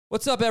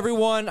What's up,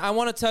 everyone? I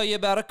want to tell you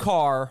about a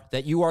car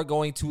that you are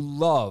going to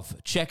love.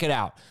 Check it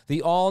out.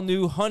 The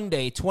all-new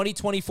Hyundai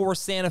 2024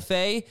 Santa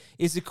Fe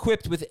is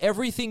equipped with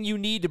everything you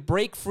need to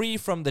break free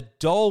from the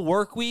dull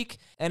work week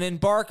and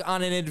embark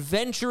on an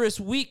adventurous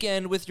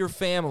weekend with your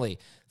family.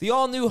 The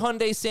all-new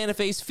Hyundai Santa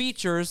Fe's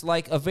features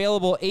like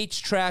available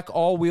H-Track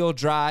all-wheel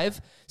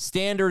drive,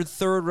 standard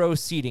third-row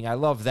seating, I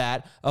love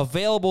that,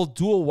 available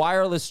dual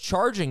wireless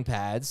charging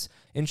pads,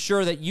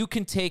 ensure that you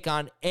can take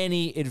on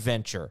any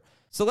adventure.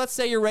 So let's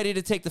say you're ready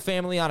to take the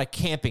family on a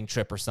camping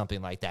trip or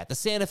something like that. The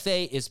Santa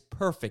Fe is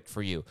perfect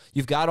for you.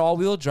 You've got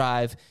all-wheel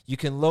drive. You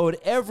can load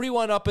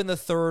everyone up in the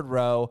third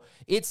row.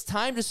 It's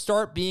time to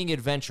start being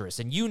adventurous,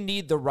 and you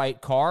need the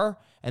right car,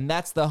 and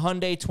that's the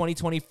Hyundai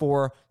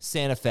 2024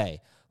 Santa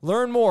Fe.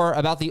 Learn more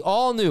about the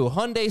all-new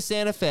Hyundai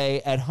Santa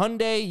Fe at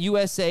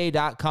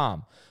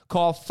HyundaiUSA.com.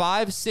 Call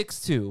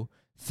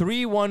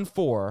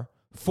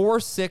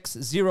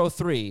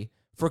 562-314-4603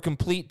 for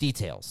complete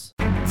details.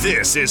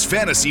 This is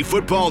Fantasy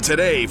Football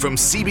Today from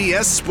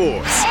CBS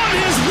Sports. On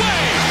his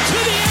way to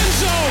the end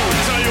zone.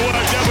 I tell you what,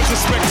 that was a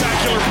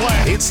spectacular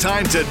play. It's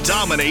time to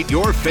dominate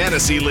your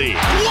fantasy league.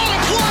 What a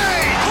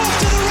play! Off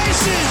to the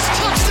races.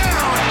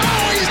 Touchdown.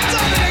 Oh, he's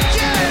done it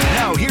again.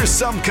 Now here's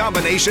some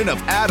combination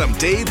of Adam,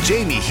 Dave,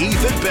 Jamie,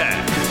 Heath, and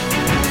Ben.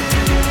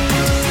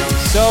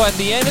 So at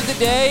the end of the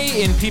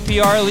day, in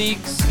PPR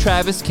leagues,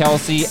 Travis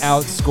Kelce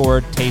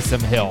outscored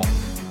Taysom Hill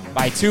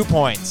by 2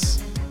 points.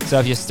 So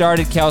if you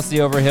started Kelce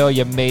over Hill,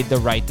 you made the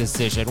right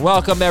decision.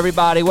 Welcome,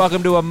 everybody.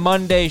 Welcome to a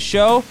Monday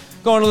show.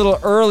 Going a little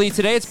early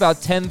today. It's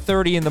about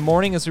 10:30 in the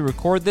morning as we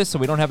record this, so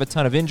we don't have a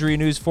ton of injury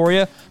news for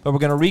you. But we're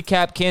going to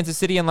recap Kansas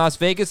City and Las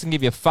Vegas and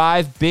give you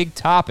 5 big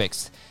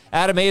topics.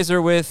 Adam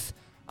Azer with,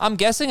 I'm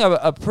guessing,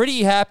 a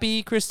pretty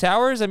happy Chris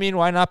Towers. I mean,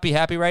 why not be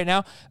happy right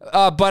now?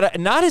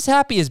 But not as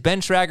happy as Ben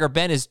Schrager.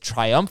 Ben is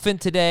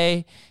triumphant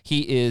today.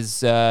 He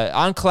is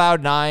on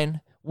cloud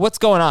 9. What's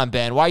going on,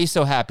 Ben? Why are you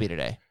so happy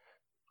today?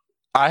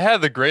 I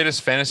had the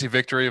greatest fantasy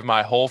victory of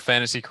my whole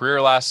fantasy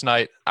career last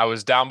night. I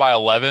was down by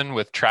 11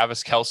 with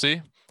Travis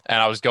Kelce,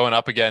 and I was going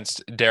up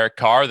against Derek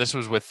Carr. This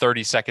was with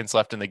 30 seconds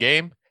left in the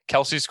game.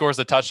 Kelce scores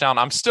the touchdown.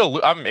 I'm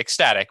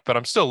ecstatic, but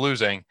I'm still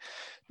losing.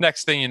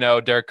 Next thing you know,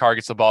 Derek Carr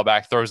gets the ball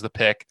back, throws the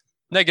pick.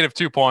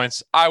 -2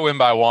 points. I win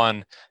by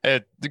 1.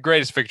 The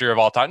greatest victory of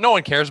all time. No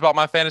one cares about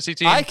my fantasy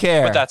team. I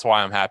care. But that's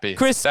why I'm happy.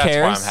 Chris cares. That's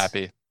why I'm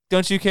happy.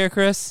 Don't you care,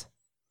 Chris?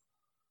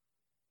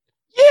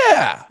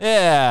 Yeah.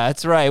 Yeah,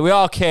 that's right. We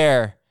all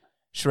care.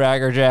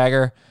 Schrager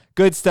Jagger.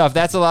 Good stuff.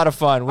 That's a lot of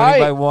fun.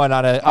 Winning by 1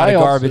 on a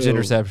garbage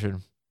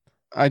interception.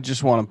 I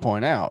just want to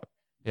point out.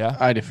 Yeah.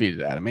 I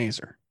defeated Adam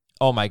Azer.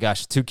 Oh my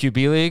gosh. 2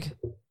 QB league?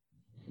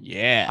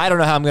 Yeah. I don't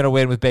know how I'm going to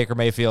win with Baker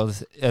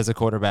Mayfield as a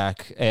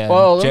quarterback and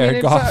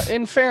Jared Goff.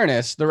 In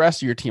fairness, the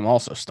rest of your team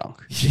also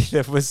stunk.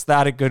 It was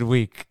not a good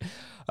week.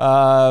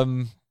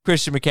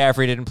 Christian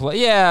McCaffrey didn't play.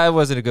 Yeah, it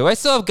wasn't a good one. I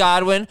still have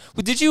Godwin.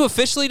 Well, did you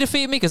officially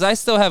defeat me? Because I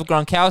still have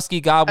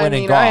Gronkowski, Godwin,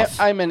 and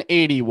Goff. I'm an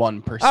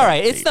 81%. All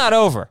right, it's not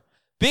over.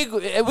 We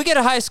get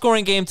a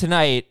high-scoring game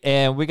tonight,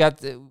 and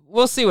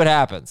we'll see what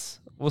happens.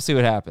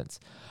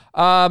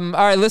 All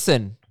right,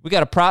 listen. We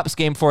got a props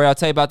game for you. I'll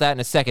tell you about that in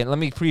a second. Let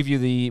me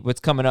preview what's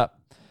coming up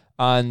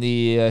on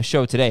the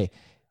show today.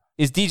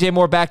 Is DJ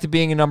Moore back to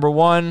being a number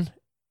 1?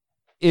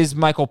 Is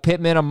Michael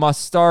Pittman a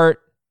must-start?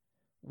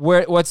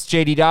 What's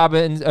J.K.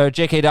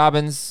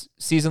 Dobbins'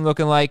 season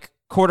looking like?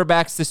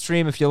 Quarterbacks to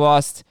stream if you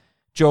lost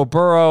Joe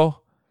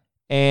Burrow,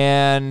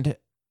 and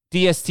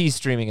DST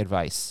streaming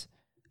advice.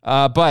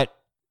 But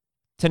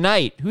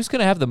tonight, who's going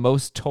to have the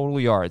most total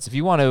yards? If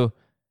you want to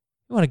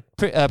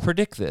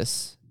predict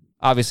this,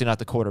 obviously not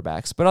the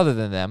quarterbacks, but other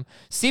than them,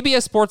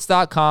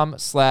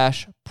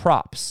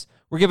 CBSSports.com/props.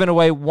 We're giving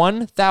away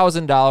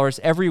 $1,000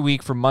 every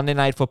week for Monday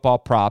Night Football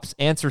props.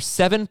 Answer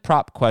 7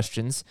 prop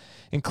questions,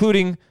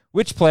 including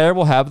which player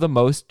will have the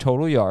most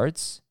total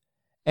yards.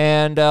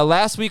 And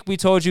last week we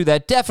told you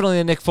that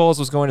definitely Nick Foles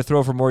was going to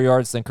throw for more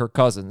yards than Kirk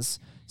Cousins.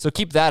 So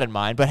keep that in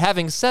mind. But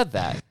having said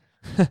that,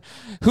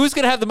 who's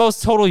going to have the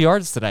most total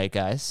yards tonight,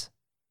 guys?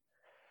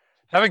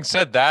 Having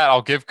said that,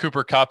 I'll give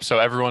Cooper Kupp, so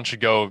everyone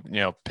should go,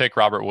 pick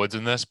Robert Woods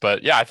in this.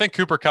 But yeah, I think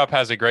Cooper Kupp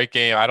has a great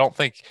game. I don't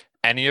think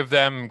any of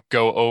them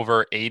go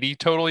over 80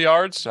 total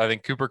yards. I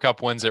think Cooper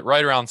Kupp wins it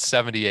right around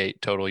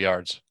 78 total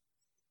yards.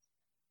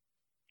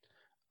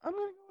 I'm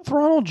going to go with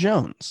Ronald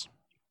Jones.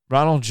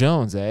 Ronald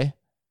Jones, eh?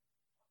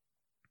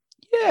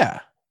 Yeah.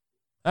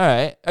 All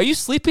right. Are you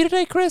sleepy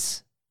today,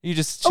 Chris? You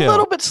just chill. A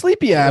little bit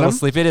sleepy, Adam. A little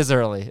sleep. It is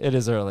early.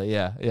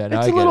 Yeah. No,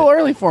 it's a little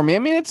early for me. I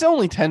mean, it's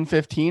only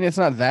 10:15. It's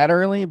not that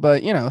early,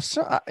 but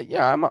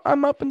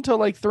I'm up until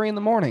like 3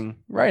 a.m.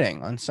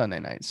 writing on Sunday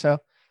night. So,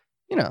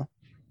 all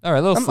right,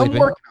 a little sleepy. I'm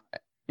working on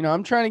it.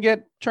 I'm trying to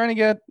get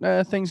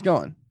things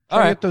going.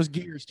 Trying to get those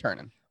gears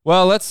turning.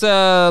 Well,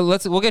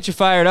 we'll get you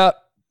fired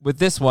up with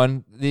this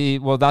one.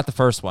 Not the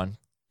first one.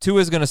 Tua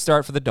is going to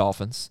start for the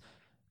Dolphins.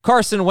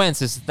 Carson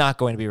Wentz is not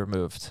going to be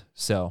removed.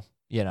 So,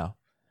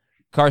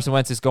 Carson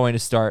Wentz is going to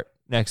start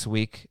next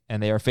week,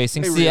 and they are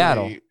facing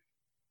Seattle.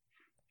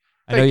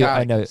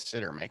 I know.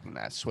 Consider making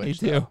that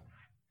switch. You do.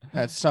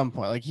 At some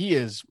point, he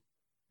is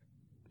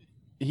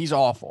he's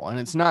awful. And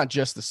it's not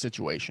just the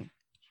situation.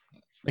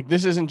 Like,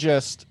 this isn't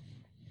just,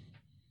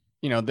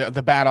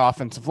 the bad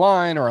offensive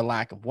line or a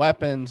lack of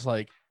weapons.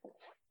 Like,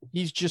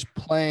 he's just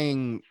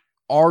playing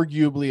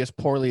arguably as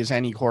poorly as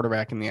any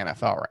quarterback in the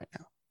NFL right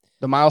now.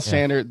 The Miles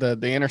Sanders,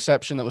 the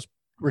interception that was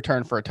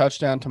returned for a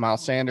touchdown to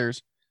Miles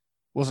Sanders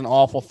was an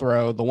awful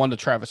throw. The one to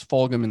Travis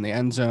Fulgham in the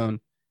end zone.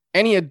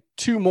 And he had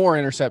 2 more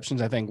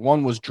interceptions, I think.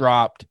 One was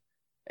dropped,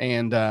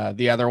 and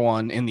the other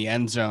one in the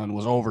end zone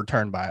was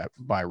overturned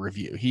by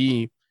review.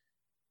 He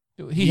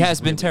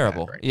has been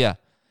terrible. Right, yeah.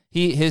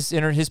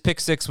 His pick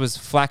 6 was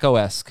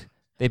Flacco-esque.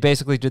 They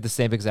basically did the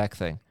same exact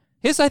thing.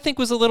 His, I think,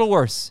 was a little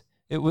worse.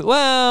 It was,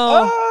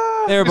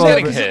 they were both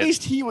getting hit. At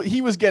least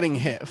he was getting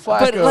hit.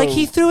 Flacco, but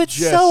he threw it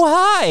so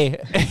high.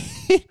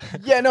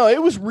 Yeah, no,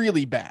 it was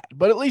really bad.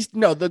 But at least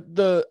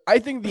I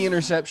think the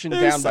interception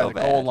down by the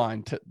goal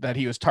line that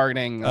he was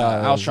targeting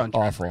Alshon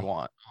Jeffrey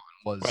was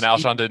when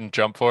Alshon didn't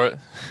jump for it.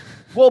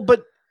 Well,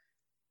 but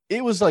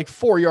it was like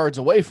 4 yards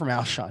away from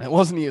Alshon. It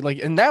wasn't even like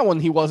in that one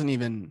he wasn't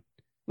even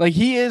like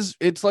he is.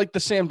 It's like the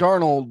Sam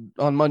Darnold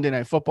on Monday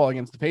Night Football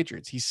against the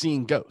Patriots. He's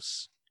seeing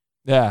ghosts.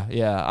 Yeah.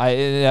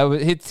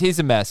 He's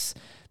a mess.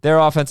 Their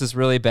offense is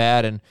really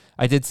bad, and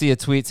I did see a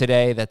tweet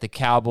today that the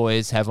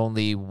Cowboys have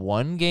only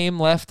 1 game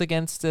left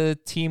against a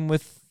team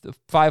with a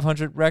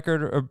 500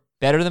 record or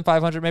better than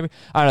 500 maybe.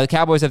 I don't know. The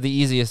Cowboys have the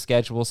easiest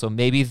schedule, so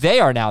maybe they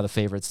are now the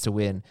favorites to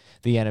win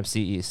the NFC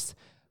East.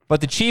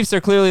 But the Chiefs are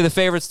clearly the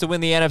favorites to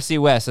win the NFC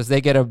West as they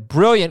get a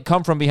brilliant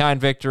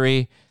come-from-behind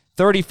victory,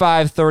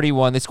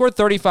 35-31. They scored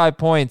 35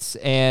 points,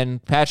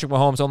 and Patrick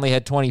Mahomes only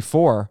had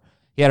 24.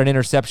 He had an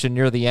interception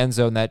near the end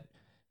zone that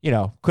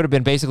could have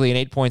been basically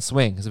an 8-point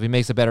swing because if he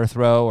makes a better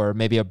throw or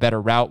maybe a better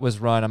route was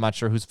run, I'm not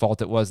sure whose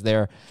fault it was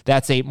there.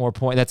 That's 8 more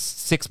points. That's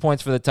 6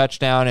 points for the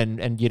touchdown,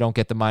 and you don't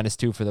get the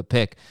 -2 for the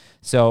pick.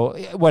 So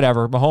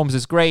whatever. Mahomes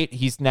is great.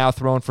 He's now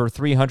thrown for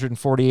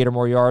 348 or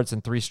more yards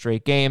in 3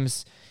 straight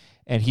games,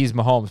 and he's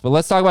Mahomes. But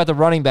let's talk about the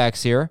running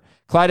backs here.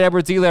 Clyde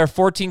Edwards-Helaire,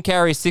 14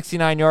 carries,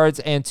 69 yards,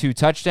 and 2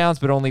 touchdowns,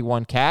 but only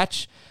 1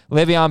 catch.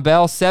 Le'Veon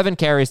Bell, 7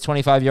 carries,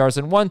 25 yards,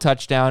 and 1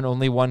 touchdown,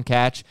 only 1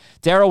 catch.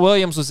 Darrell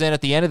Williams was in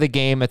at the end of the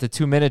game at the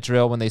 2-minute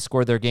drill when they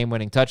scored their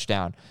game-winning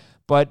touchdown.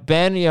 But,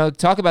 Ben,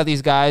 talk about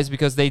these guys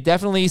because they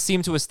definitely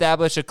seem to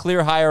establish a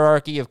clear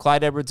hierarchy of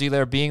Clyde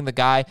Edwards-Helaire being the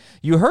guy.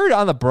 You heard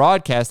on the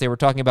broadcast they were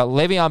talking about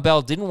Le'Veon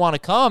Bell didn't want to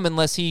come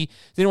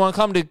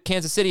to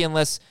Kansas City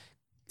unless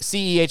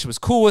CEH was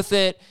cool with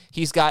it.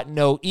 He's got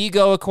no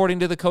ego, according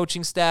to the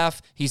coaching staff.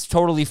 He's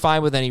totally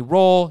fine with any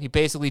role. He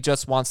basically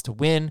just wants to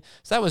win.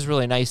 So that was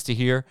really nice to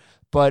hear.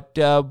 But,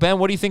 Ben,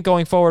 what do you think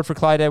going forward for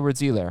Clyde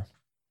Edwards-Helaire?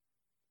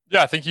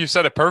 Yeah, I think you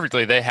said it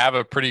perfectly. They have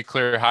a pretty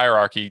clear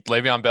hierarchy.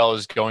 Le'Veon Bell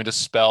is going to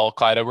spell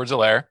Clyde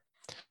Edwards-Helaire.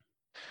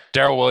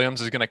 Darrell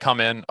Williams is going to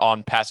come in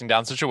on passing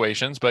down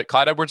situations, but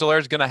Clyde Edwards-Helaire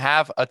is going to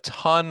have a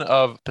ton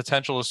of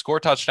potential to score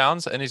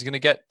touchdowns, and he's going to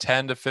get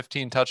 10 to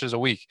 15 touches a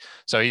week.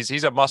 So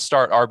he's a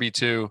must-start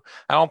RB2.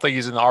 I don't think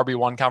he's in the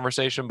RB1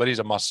 conversation, but he's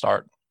a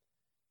must-start.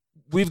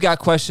 We've got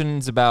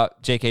questions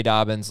about J.K.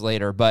 Dobbins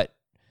later, but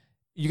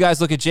you guys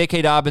look at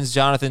J.K. Dobbins,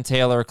 Jonathan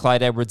Taylor,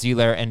 Clyde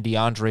Edwards-Helaire, and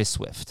DeAndre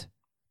Swift.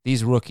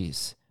 These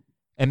rookies.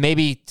 And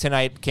maybe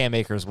tonight Cam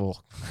Akers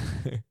will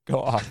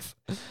go off.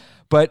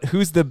 But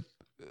who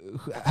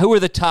are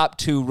the top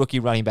 2 rookie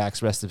running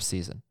backs rest of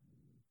season?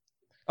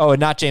 Oh,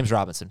 and not James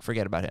Robinson.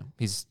 Forget about him.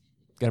 He's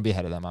going to be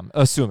ahead of them, I'm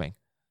assuming.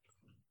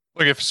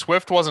 Look, if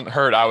Swift wasn't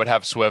hurt, I would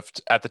have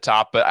Swift at the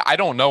top, but I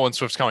don't know when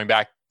Swift's coming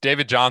back.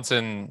 David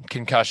Johnson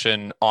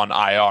concussion on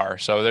IR.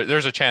 So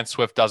there's a chance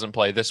Swift doesn't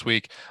play this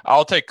week.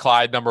 I'll take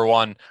Clyde number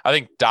 1. I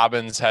think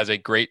Dobbins has a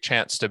great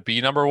chance to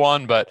be number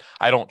 1, but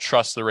I don't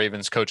trust the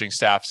Ravens coaching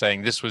staff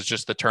saying this was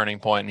just the turning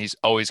point and he's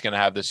always going to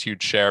have this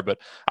huge share. But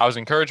I was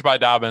encouraged by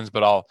Dobbins,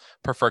 but I'll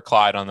prefer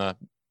Clyde on the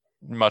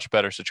much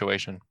better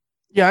situation.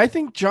 Yeah, I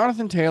think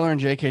Jonathan Taylor and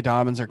J.K.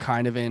 Dobbins are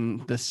kind of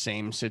in the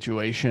same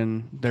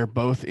situation. They're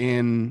both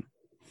in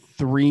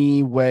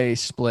 3-way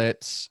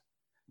splits.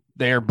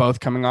 They're both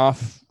coming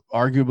off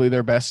arguably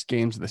their best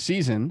games of the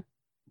season,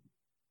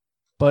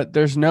 but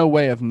there's no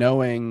way of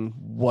knowing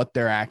what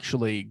they're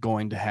actually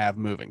going to have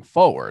moving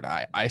forward.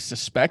 I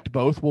suspect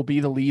both will be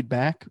the lead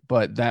back,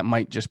 but that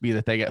might just be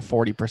that they get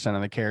 40%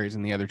 of the carries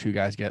and the other 2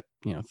 guys get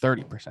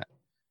 30%.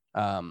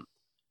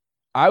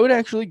 I would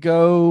actually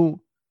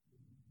go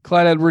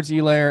Clyde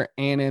Edwards-Helaire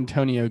and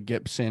Antonio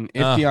Gibson.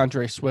 If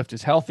DeAndre Swift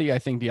is healthy, I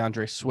think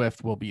DeAndre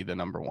Swift will be the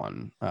number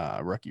 1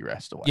 rookie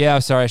rest away. Yeah,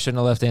 I'm sorry. I shouldn't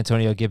have left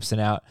Antonio Gibson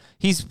out.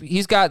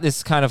 He's got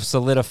this kind of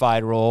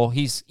solidified role.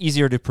 He's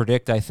easier to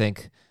predict, I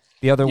think.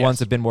 The other ones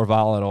have been more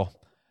volatile.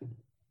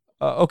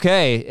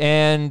 Okay,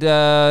 and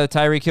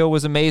Tyreek Hill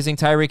was amazing.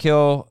 Tyreek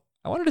Hill,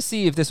 I wanted to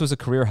see if this was a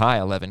career high,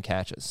 11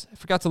 catches. I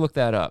forgot to look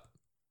that up.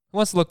 Who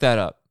wants to look that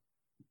up?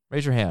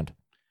 Raise your hand.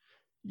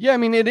 Yeah, I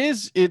mean, it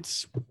is.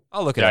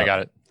 I'll look it up. Yeah, I got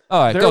it.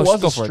 All right, there go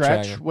was a for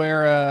stretch it,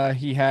 where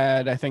he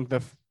had, I think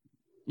it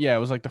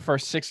was like the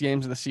first 6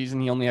 games of the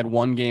season. He only had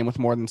 1 game with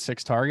more than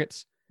 6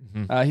 targets.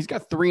 Mm-hmm. He's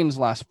got 3 in his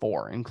last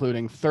 4,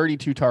 including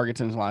 32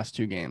 targets in his last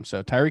 2 games.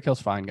 So Tyreek Hill's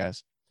fine,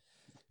 guys.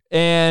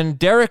 And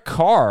Derek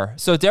Carr.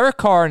 So Derek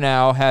Carr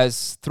now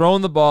has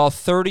thrown the ball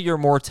 30 or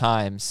more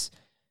times.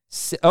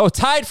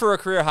 Tied for a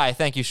career high.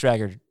 Thank you,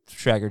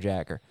 Schrager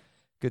Jacker.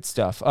 Good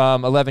stuff.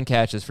 11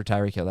 catches for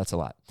Tyreek Hill. That's a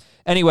lot.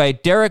 Anyway,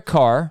 Derek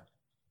Carr,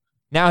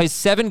 now he's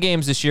 7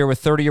 games this year with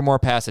 30 or more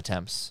pass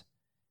attempts.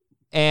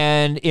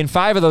 And in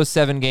 5 of those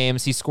 7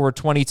 games, he scored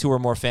 22 or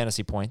more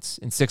fantasy points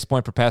in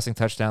 6-point per passing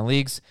touchdown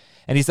leagues.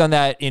 And he's done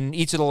that in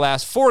each of the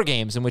last 4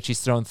 games in which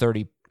he's thrown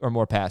 30 or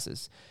more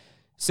passes.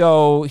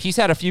 So he's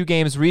had a few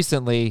games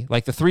recently,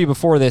 like the 3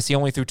 before this, he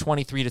only threw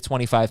 23 to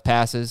 25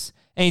 passes,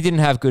 and he didn't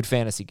have good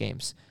fantasy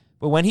games.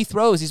 But when he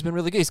throws, he's been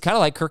really good. He's kind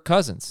of like Kirk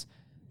Cousins.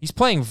 He's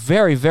playing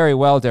very, very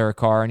well, Derek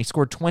Carr, and he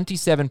scored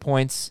 27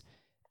 points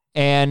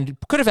and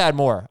could have had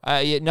more.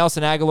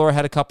 Nelson Aguilar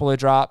had a couple of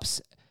drops.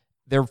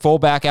 Their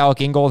fullback, Alec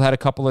Ingold, had a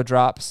couple of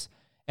drops.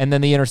 And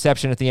then the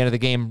interception at the end of the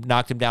game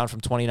knocked him down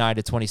from 29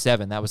 to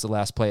 27. That was the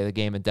last play of the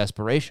game in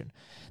desperation.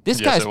 This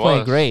guy's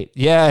playing great.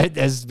 Yeah,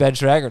 as Ben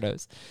Schrager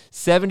knows.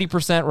 70%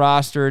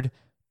 rostered.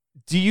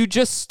 Do you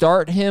just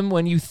start him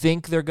when you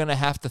think they're going to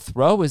have to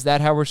throw? Is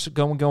that how we're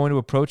going to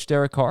approach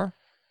Derek Carr?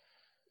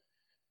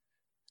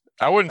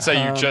 I wouldn't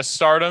say you just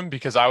start him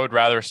because I would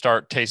rather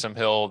start Taysom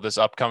Hill this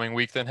upcoming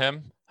week than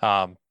him.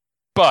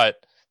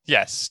 But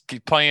yes,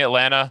 playing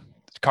Atlanta,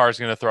 Carr's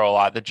going to throw a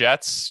lot. The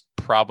Jets,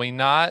 probably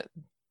not.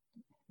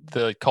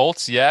 The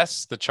Colts,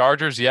 yes. The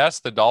Chargers, yes.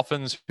 The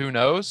Dolphins, who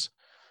knows?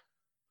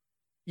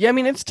 Yeah, I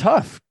mean, it's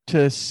tough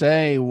to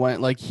say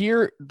when, like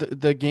here,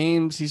 the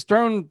games, he's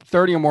thrown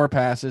 30 or more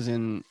passes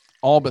in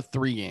all but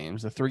 3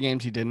 games. The 3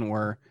 games he didn't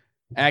were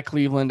at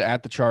Cleveland,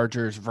 at the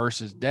Chargers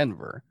versus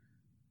Denver.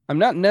 I'm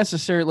not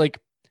necessarily like,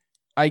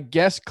 I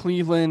guess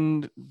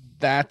Cleveland,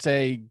 that's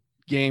a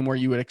game where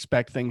you would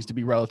expect things to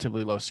be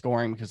relatively low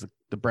scoring because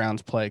the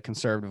Browns play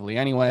conservatively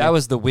anyway. That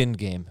was the win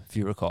game, if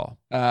you recall.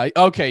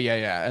 Okay,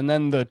 yeah. And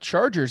then the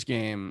Chargers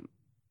game,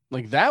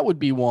 like that would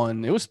be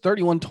one, it was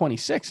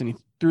 31-26 and he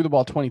threw the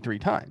ball 23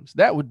 times.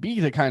 That would be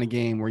the kind of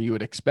game where you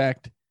would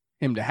expect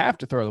him to have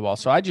to throw the ball.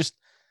 So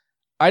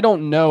I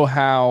don't know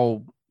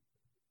how,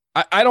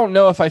 I don't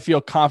know if I feel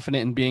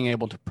confident in being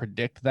able to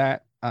predict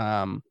that.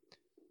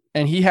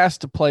 And he has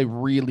to play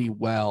really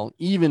well,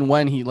 even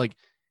when he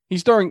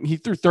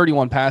threw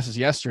 31 passes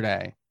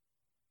yesterday.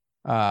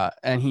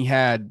 And he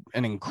had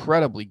an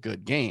incredibly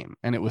good game,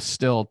 and it was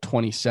still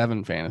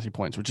 27 fantasy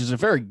points, which is a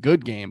very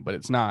good game, but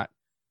it's not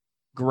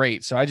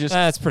great. So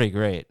that's pretty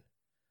great.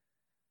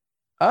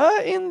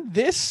 In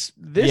this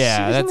season,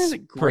 that's is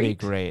it great? Pretty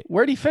great.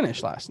 Where did he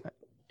finish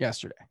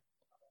yesterday?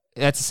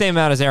 That's the same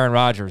amount as Aaron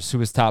Rodgers, who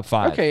was top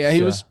 5. Okay, yeah,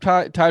 he was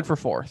tied for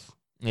 4th.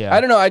 Yeah,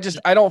 I don't know.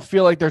 I don't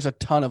feel like there's a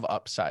ton of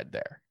upside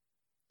there.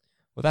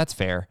 Well, that's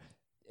fair.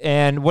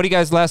 And what do you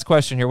guys, last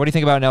question here, what do you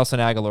think about Nelson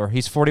Aguilar?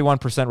 He's 41%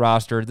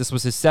 rostered. This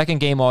was his 2nd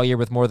game all year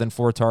with more than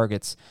 4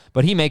 targets,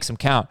 but he makes them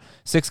count.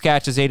 6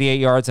 catches, 88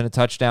 yards, and a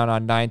touchdown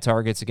on 9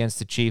 targets against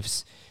the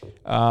Chiefs.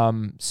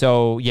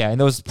 So, yeah, in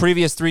those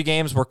previous 3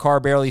 games where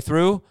Carr barely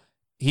threw,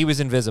 he was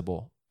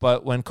invisible.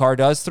 But when Carr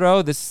does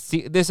throw,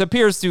 this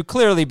appears to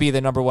clearly be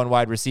the number 1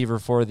 wide receiver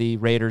for the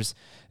Raiders.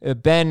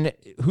 Ben,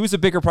 who's a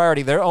bigger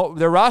priority? They're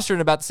rostered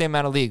in about the same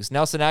amount of leagues,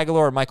 Nelson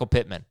Aguilar or Michael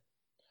Pittman?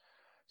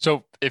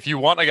 So if you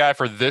want a guy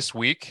for this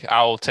week,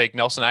 I'll take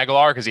Nelson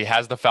Aguilar because he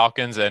has the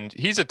Falcons and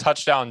he's a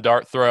touchdown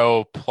dart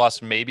throw.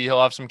 Plus maybe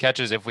he'll have some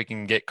catches if we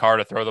can get Carr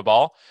to throw the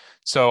ball.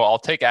 So I'll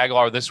take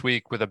Aguilar this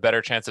week with a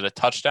better chance at a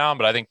touchdown,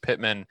 but I think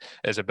Pittman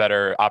is a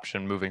better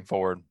option moving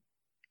forward.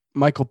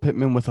 Michael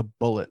Pittman with a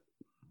bullet.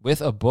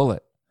 With a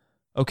bullet.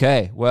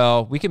 Okay,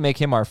 well, we can make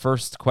him our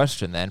first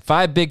question then.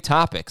 5 big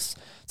topics.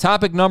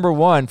 Topic number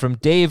 1 from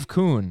Dave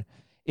Kuhn.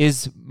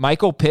 Is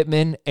Michael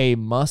Pittman a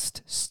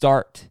must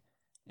start?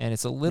 And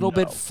it's a little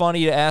bit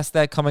funny to ask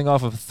that coming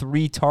off of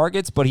 3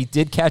 targets, but he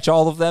did catch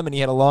all of them, and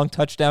he had a long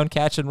touchdown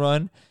catch and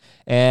run.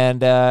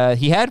 And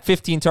he had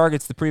 15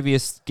 targets the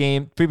previous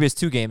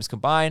 2 games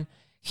combined.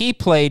 He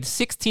played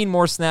 16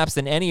 more snaps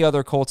than any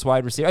other Colts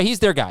wide receiver. He's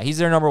their guy. He's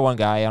their number 1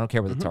 guy. I don't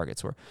care what the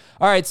targets were.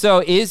 All right,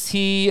 so is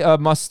he a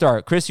must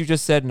start? Chris, you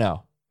just said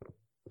no.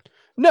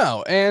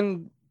 No,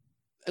 and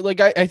like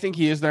I think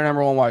he is their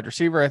number 1 wide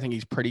receiver. I think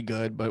he's pretty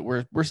good, but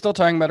we're still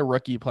talking about a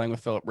rookie playing with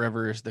Phillip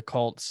Rivers. The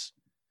Colts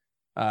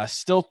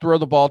still throw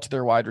the ball to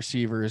their wide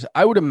receivers.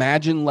 I would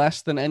imagine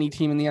less than any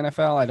team in the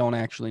NFL. I don't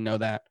actually know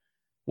that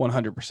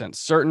 100%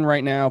 certain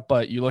right now,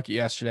 but you look at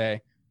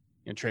yesterday,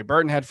 Trey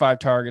Burton had 5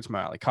 targets.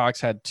 Miley Cox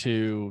had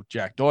 2.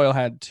 Jack Doyle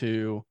had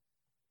 2.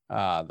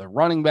 The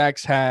running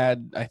backs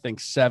had, I think,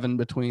 7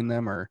 between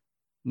them or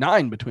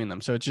 9 between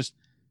them. So it's just,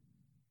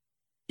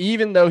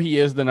 even though he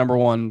is the number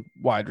 1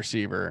 wide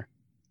receiver,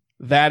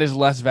 that is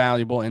less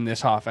valuable in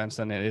this offense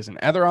than it is in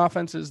other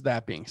offenses.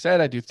 That being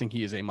said, I do think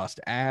he is a must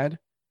add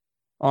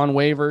on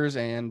waivers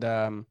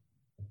and,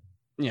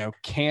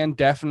 can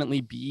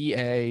definitely be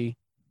a,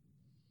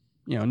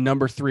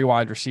 number 3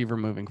 wide receiver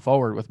moving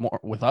forward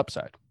with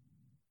upside.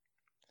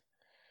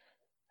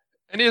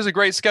 And he has a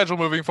great schedule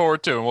moving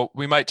forward too. And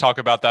we might talk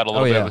about that a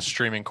little bit with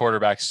streaming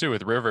quarterbacks too,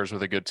 with Rivers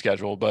with a good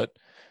schedule, but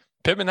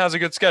Pittman has a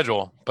good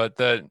schedule, but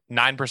the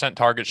 9%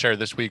 target share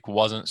this week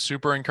wasn't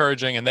super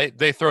encouraging, and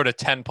they throw to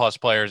 10-plus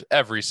players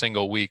every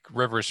single week.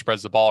 Rivers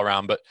spreads the ball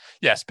around, but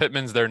yes,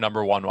 Pittman's their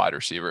number one wide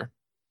receiver.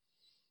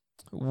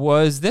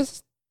 Was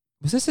this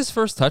his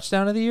first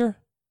touchdown of the year?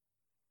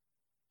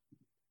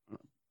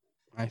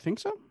 I think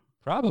so.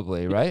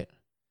 Probably, right?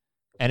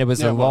 And it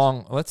was Yeah, a it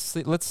long. Let's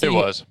see. It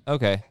was.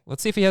 Okay.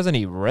 Let's see if he has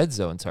any red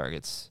zone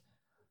targets.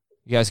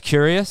 You guys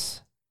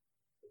curious?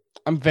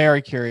 I'm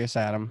very curious,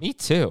 Adam. Me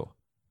too.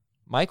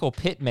 Michael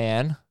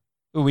Pittman.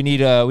 Ooh, we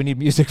need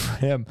music for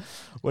him.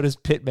 What does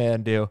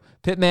Pittman do?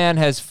 Pittman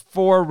has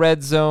 4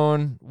 red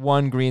zone,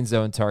 1 green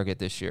zone target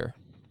this year.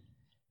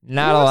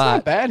 Not a lot.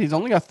 Not bad. He's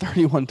only got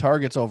 31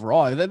 targets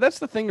overall. That's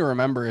the thing to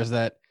remember is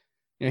that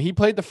he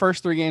played the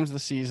first 3 games of the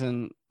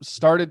season,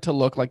 started to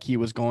look like he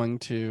was going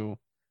to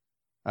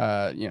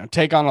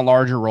take on a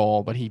larger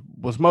role, but he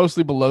was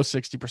mostly below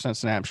 60%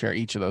 snap share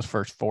each of those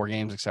first 4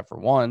 games except for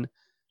 1.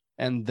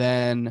 And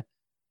then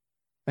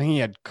I think he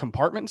had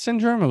compartment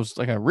syndrome. It was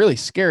like a really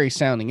scary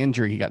sounding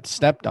injury. He got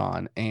stepped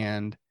on,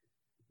 and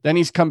then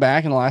he's come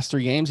back in the last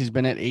 3 games. He's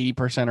been at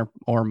 80%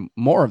 or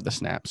more of the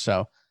snaps.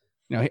 So,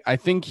 I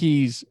think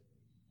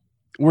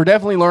we're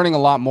definitely learning a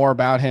lot more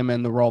about him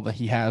and the role that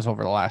he has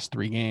over the last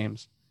 3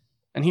 games.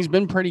 And he's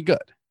been pretty good.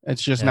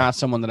 It's just not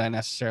someone that I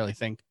necessarily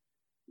think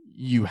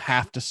you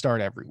have to start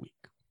every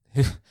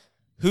week.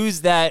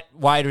 Who's that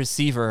wide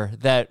receiver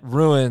that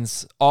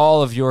ruins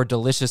all of your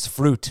delicious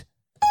fruit?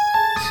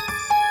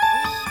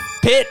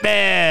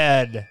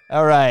 Pittman.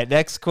 All right,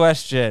 next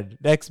question.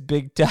 Next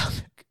big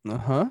topic.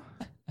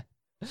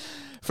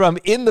 From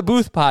In the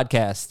Booth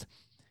podcast.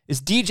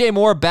 Is DJ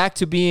Moore back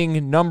to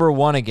being number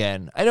 1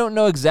 again? I don't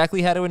know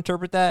exactly how to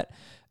interpret that.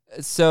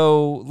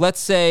 So let's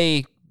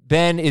say,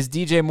 Ben, is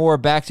DJ Moore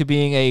back to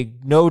being a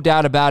no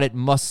doubt about it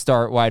must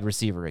start wide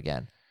receiver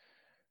again?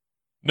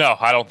 No,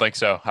 I don't think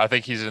so. I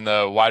think he's in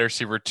the wide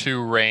receiver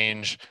 2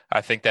 range.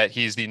 I think that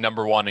he's the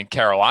number 1 in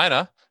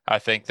Carolina. I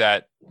think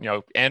that,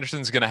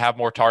 Anderson's going to have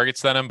more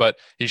targets than him, but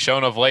he's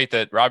shown of late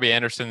that Robbie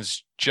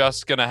Anderson's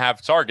just going to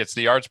have targets.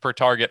 The yards per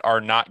target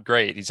are not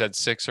great. He's had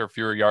 6 or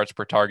fewer yards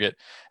per target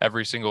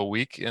every single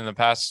week in the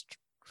past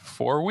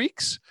 4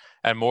 weeks.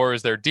 And Moore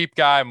is their deep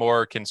guy.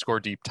 Moore can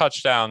score deep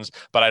touchdowns,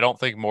 but I don't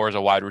think Moore is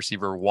a wide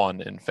receiver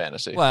 1 in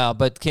fantasy. Well,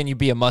 but can you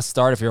be a must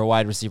start if you're a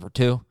wide receiver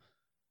 2?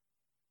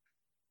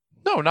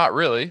 No, not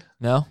really.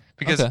 No?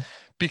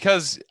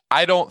 Because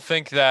I don't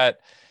think that,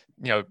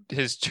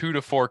 his 2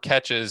 to 4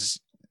 catches,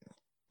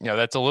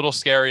 that's a little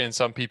scary in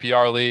some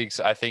PPR leagues.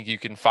 I think you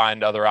can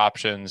find other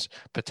options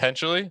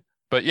potentially.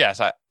 But yes,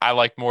 I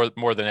like more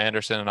than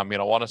Anderson, and I'm going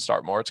to want to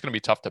start Moore. It's going to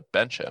be tough to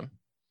bench him.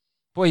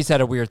 Boy, he's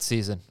had a weird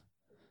season.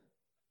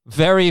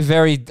 Very,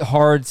 very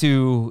hard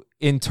to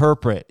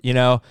interpret,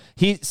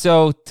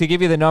 So to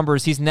give you the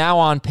numbers, he's now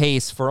on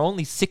pace for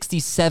only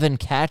 67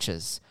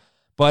 catches,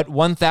 but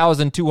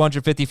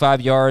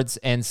 1,255 yards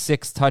and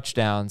 6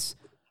 touchdowns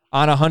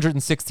on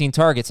 116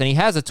 targets. And he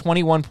has a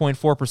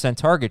 21.4%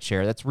 target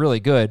share. That's really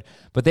good,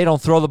 but they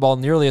don't throw the ball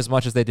nearly as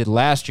much as they did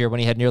last year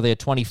when he had nearly a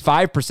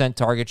 25%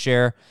 target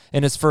share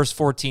in his first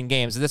 14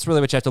 games. And that's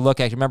really what you have to look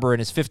at. Remember, in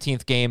his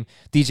 15th game,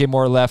 DJ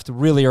Moore left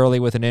really early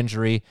with an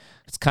injury.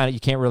 It's you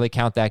can't really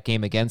count that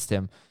game against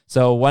him.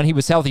 So when he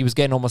was healthy, he was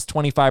getting almost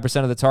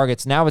 25% of the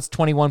targets. Now it's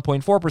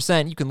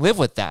 21.4%. You can live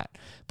with that,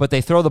 but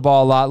they throw the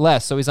ball a lot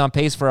less. So he's on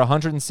pace for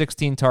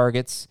 116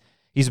 targets.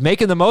 He's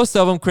making the most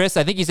of them, Chris.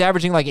 I think he's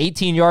averaging like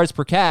 18 yards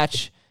per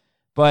catch,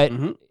 but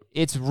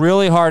it's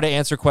really hard to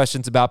answer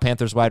questions about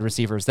Panthers wide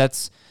receivers.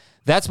 That's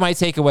my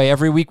takeaway.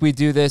 Every week we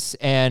do this,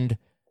 and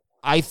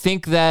I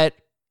think that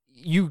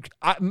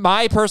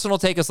my personal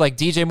take is like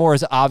DJ Moore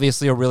is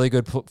obviously a really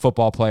good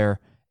football player,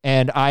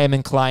 and I am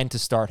inclined to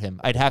start him.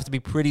 I'd have to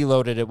be pretty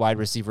loaded at wide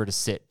receiver to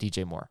sit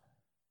DJ Moore.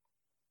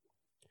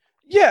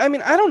 Yeah, I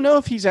mean, I don't know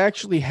if he's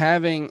actually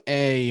having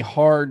a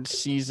hard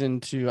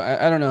season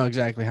I don't know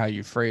exactly how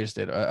you phrased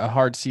it, a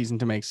hard season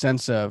to make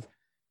sense of.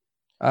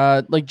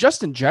 Like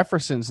Justin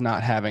Jefferson's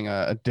not having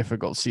a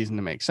difficult season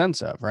to make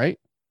sense of, right?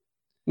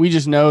 We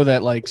just know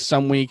that like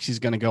some weeks he's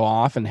going to go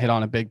off and hit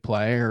on a big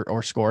play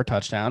or score a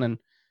touchdown and,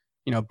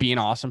 be an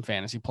awesome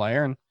fantasy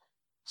player. And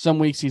some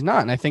weeks he's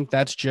not. And I think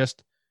that's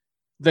just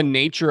the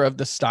nature of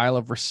the style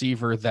of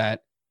receiver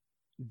that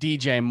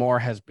DJ Moore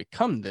has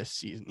become this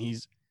season.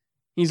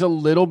 He's a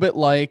little bit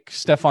like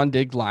Stephon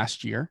Diggs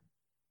last year.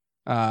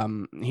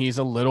 He's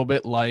a little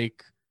bit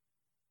like,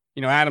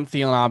 Adam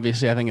Thielen,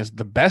 obviously, I think is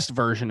the best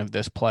version of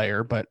this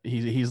player, but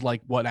he's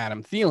like what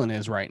Adam Thielen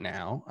is right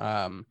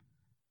now.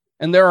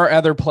 And there are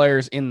other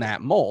players in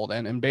that mold.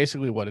 And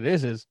basically what it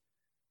is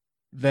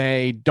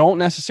they don't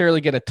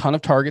necessarily get a ton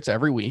of targets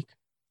every week,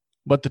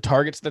 but the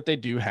targets that they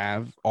do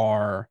have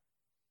are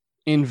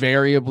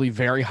invariably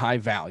very high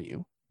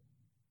value.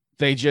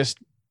 They just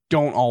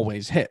don't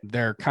always hit.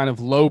 They're kind of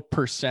low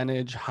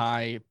percentage,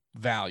 high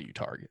value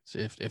targets,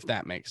 if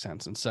that makes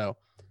sense. And so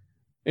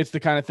it's the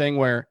kind of thing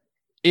where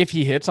if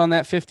he hits on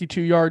that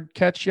 52-yard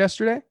catch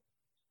yesterday,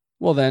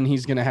 well, then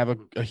he's going to have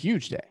a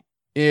huge day.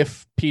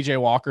 If PJ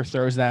Walker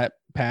throws that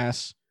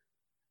pass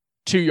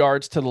 2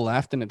 yards to the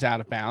left and it's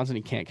out of bounds and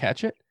he can't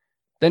catch it,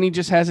 then he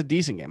just has a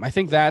decent game. I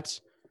think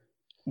that's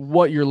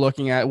what you're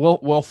looking at.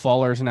 Will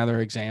Fuller's another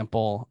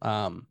example.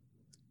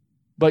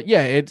 But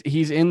yeah,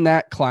 he's in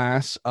that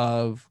class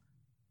of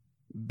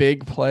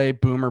big play,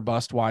 boomer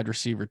bust wide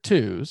receiver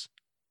 2s.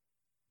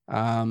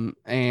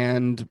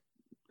 And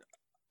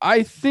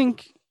I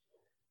think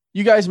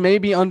you guys may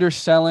be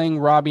underselling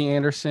Robbie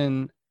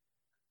Anderson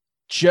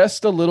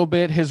just a little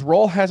bit. His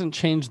role hasn't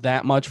changed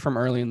that much from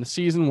early in the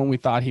season when we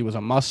thought he was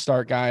a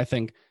must-start guy. I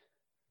think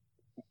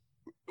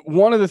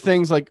one of the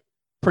things, like,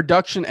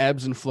 production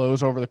ebbs and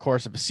flows over the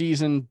course of a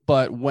season,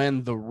 but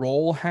when the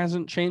role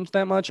hasn't changed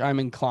that much, I'm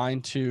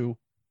inclined to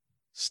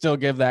still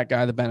give that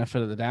guy the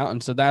benefit of the doubt.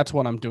 And so that's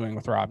what I'm doing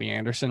with Robbie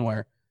Anderson,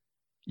 where,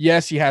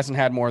 yes, he hasn't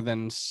had more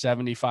than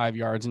 75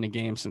 yards in a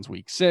game since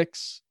week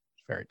 6.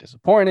 Very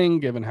disappointing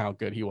given how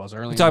good he was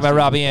early. We're talking about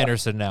Robbie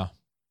Anderson now.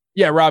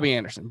 Yeah, Robbie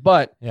Anderson.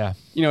 But, yeah,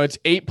 it's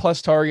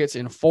 8+ targets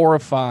in 4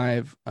 of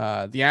 5.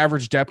 The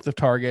average depth of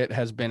target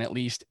has been at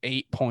least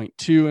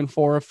 8.2 in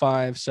 4 of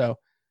 5. So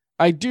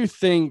I do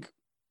think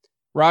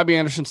Robbie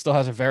Anderson still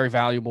has a very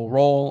valuable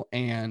role.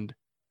 And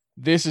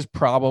this is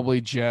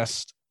probably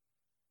just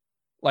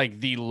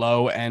like the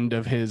low end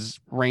of his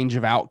range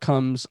of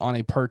outcomes on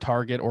a per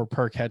target or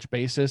per catch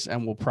basis.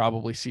 And we'll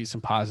probably see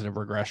some positive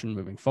regression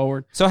moving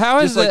forward. So how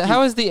is the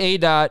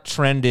ADOT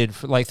trended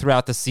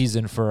throughout the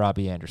season for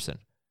Robbie Anderson?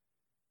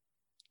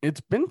 It's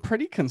been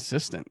pretty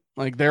consistent.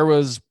 Like, there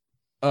was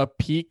a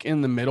peak in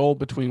the middle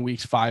between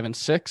weeks 5 and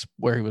 6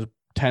 where he was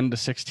 10 to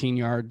 16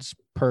 yards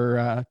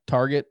per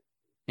target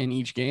in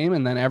each game.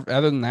 And then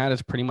other than that,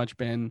 it's pretty much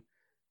been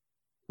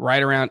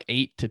right around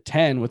 8 to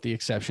 10, with the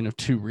exception of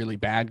 2 really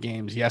bad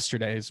games.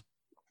 Yesterday's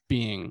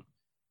being,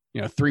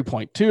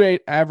 3.28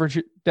 average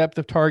depth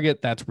of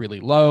target. That's really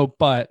low,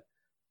 but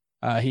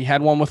he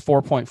had one with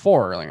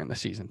 4.4 earlier in the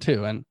season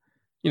too. And,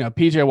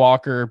 PJ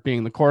Walker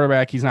being the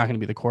quarterback, he's not going to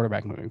be the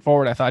quarterback moving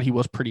forward. I thought he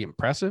was pretty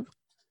impressive,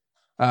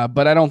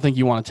 but I don't think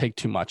you want to take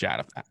too much out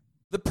of that.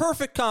 The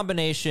perfect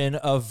combination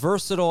of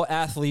versatile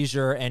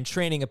athleisure and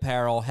training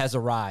apparel has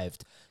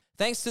arrived.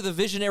 Thanks to the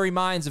visionary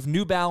minds of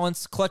New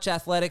Balance, Clutch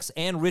Athletics,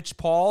 and Rich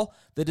Paul,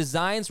 the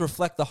designs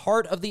reflect the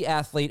heart of the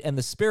athlete and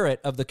the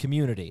spirit of the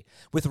community.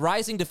 With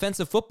rising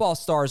defensive football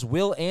stars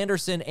Will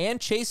Anderson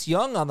and Chase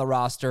Young on the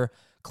roster,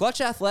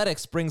 Clutch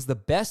Athletics brings the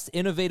best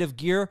innovative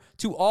gear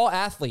to all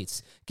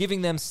athletes,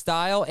 giving them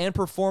style and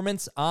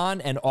performance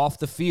on and off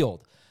the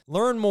field.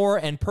 Learn more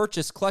and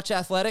purchase Clutch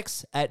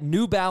Athletics at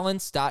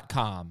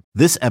newbalance.com.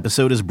 This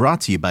episode is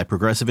brought to you by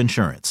Progressive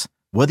Insurance.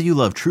 Whether you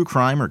love true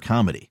crime or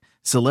comedy,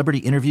 celebrity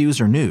interviews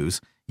or news,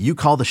 you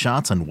call the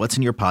shots on what's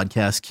in your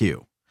podcast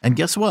queue. And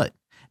guess what?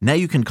 Now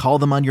you can call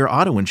them on your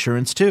auto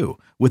insurance too,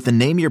 with the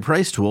Name Your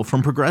Price tool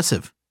from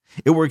Progressive.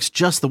 It works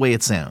just the way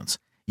it sounds.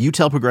 You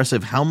tell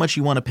Progressive how much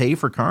you want to pay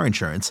for car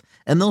insurance,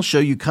 and they'll show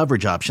you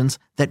coverage options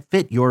that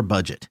fit your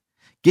budget.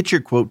 Get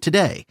your quote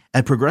today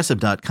at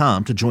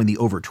Progressive.com to join the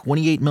over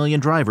 28 million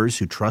drivers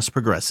who trust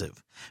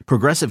Progressive.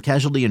 Progressive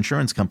Casualty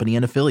Insurance Company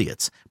and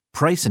Affiliates.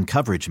 Price and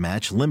coverage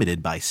match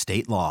limited by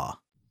state law.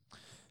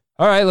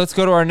 All right, let's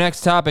go to our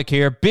next topic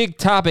here. Big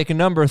topic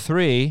number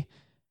 3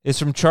 is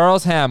from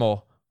Charles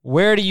Hamill.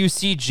 Where do you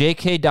see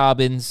J.K.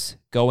 Dobbins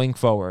going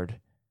forward?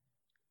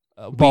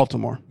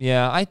 Baltimore.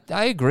 I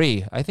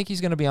agree. I think he's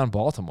going to be on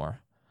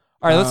Baltimore.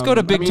 All right, let's go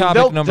to big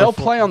topic number 4. They'll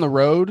play on the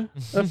road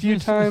a few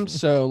times.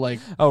 So,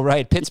 oh,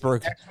 right,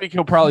 Pittsburgh. Next week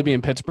he'll probably be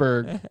in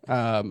Pittsburgh,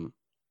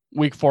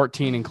 week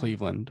 14 in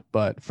Cleveland.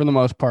 But for the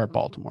most part,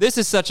 Baltimore. This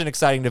is such an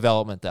exciting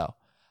development, though.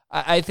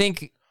 I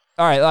think,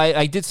 all right,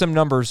 I did some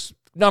numbers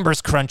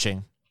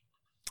crunching.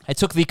 I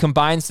took the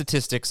combined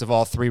statistics of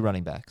all 3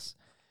 running backs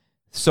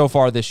so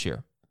far this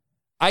year.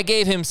 I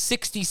gave him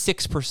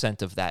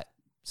 66% of that.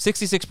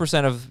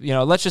 66% of,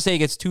 let's just say he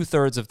gets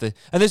 2/3 of the,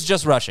 and this is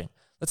just rushing.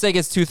 Let's say he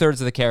gets 2/3 of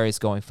the carries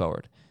going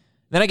forward.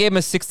 Then I gave him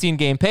a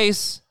 16-game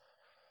pace,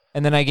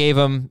 and then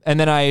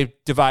I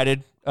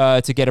divided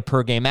to get a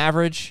per game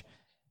average,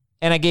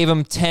 and I gave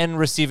him 10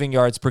 receiving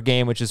yards per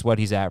game, which is what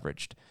he's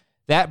averaged.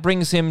 That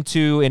brings him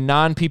to, in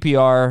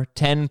non-PPR,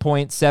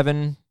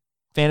 10.7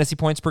 fantasy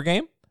points per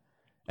game,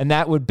 and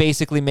that would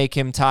basically make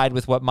him tied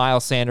with what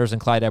Miles Sanders and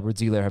Clyde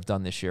Edwards-Helaire have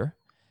done this year,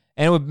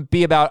 and it would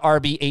be about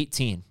RB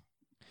 18.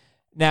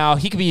 Now,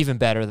 he could be even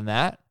better than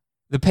that.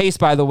 The pace,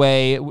 by the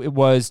way, it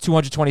was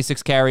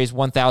 226 carries,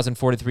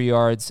 1,043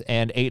 yards,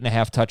 and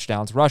 8.5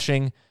 touchdowns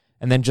rushing.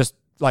 And then just,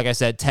 like I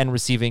said, 10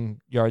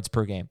 receiving yards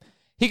per game.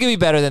 He could be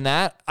better than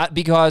that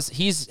because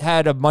he's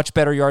had a much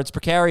better yards per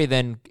carry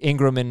than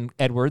Ingram and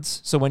Edwards.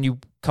 So when you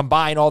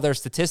combine all their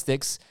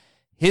statistics,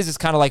 his is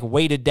kind of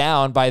weighted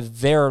down by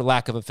their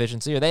lack of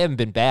efficiency. Or they haven't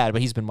been bad,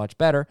 but he's been much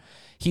better.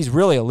 He's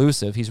really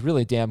elusive. He's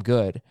really damn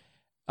good.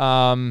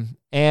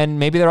 And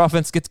maybe their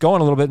offense gets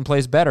going a little bit and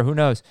plays better. Who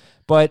knows?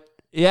 But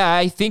yeah,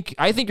 I think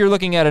you're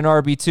looking at an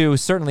RB2,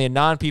 certainly a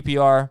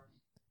non-PPR.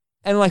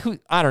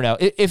 And I don't know.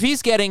 If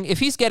he's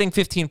getting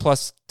 15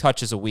 plus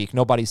touches a week,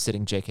 nobody's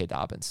sitting J.K.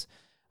 Dobbins,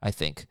 I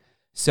think.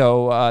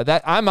 So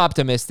that I'm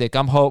optimistic.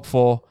 I'm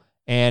hopeful.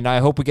 And I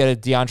hope we get a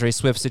DeAndre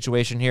Swift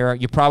situation here.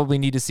 You probably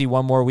need to see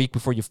one more week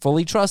before you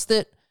fully trust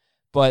it.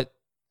 But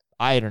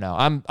I don't know.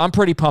 I'm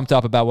pretty pumped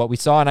up about what we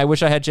saw, and I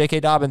wish I had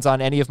J.K. Dobbins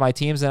on any of my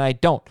teams, and I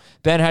don't.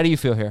 Ben, how do you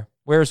feel here?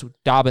 Where's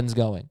Dobbins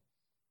going?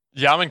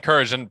 Yeah, I'm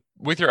encouraged. And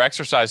with your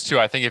exercise too,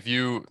 I think if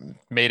you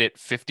made it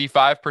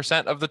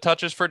 55% of the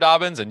touches for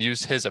Dobbins and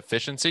used his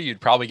efficiency,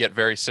 you'd probably get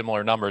very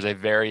similar numbers, a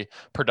very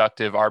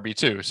productive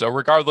RB2. So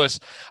regardless,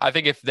 I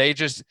think if they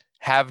just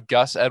have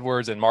Gus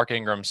Edwards and Mark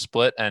Ingram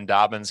split and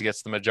Dobbins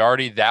gets the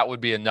majority, that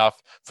would be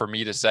enough for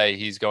me to say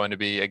he's going to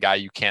be a guy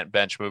you can't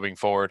bench moving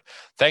forward.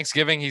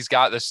 Thanksgiving, he's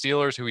got the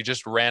Steelers, who he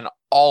just ran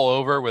all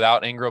over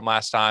without Ingram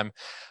last time.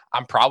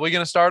 I'm probably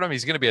going to start him.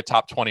 He's going to be a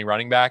top 20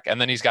 running back. And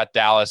then he's got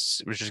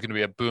Dallas, which is going to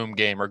be a boom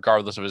game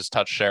regardless of his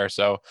touch share.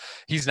 So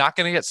he's not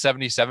going to get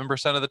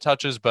 77% of the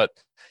touches, but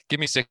give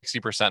me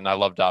 60%. And I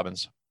love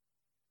Dobbins.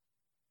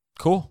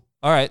 Cool.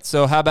 All right.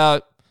 So how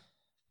about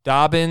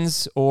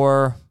Dobbins,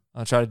 or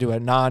I'll try to do a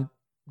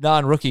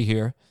non-rookie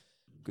here.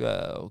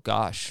 Oh,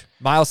 gosh.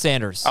 Miles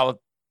Sanders.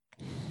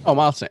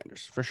 Miles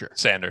Sanders, for sure.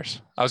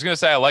 Sanders. I was going to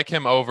say I like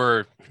him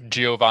over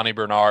Giovanni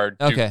Bernard,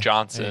 Duke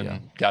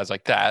Johnson, guys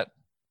like that.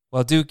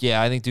 Well, Duke,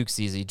 yeah, I think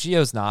Duke's easy.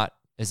 Gio's not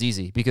as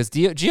easy because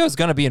Gio's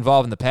going to be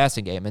involved in the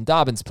passing game, and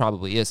Dobbins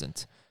probably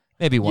isn't.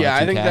 Maybe one or two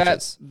I think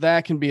catches.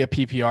 that can be a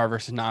PPR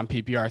versus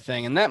non-PPR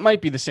thing, and that might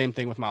be the same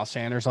thing with Miles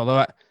Sanders,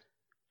 although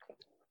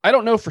I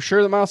don't know for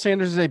sure that Miles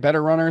Sanders is a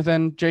better runner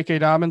than J.K.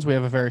 Dobbins. We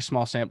have a very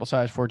small sample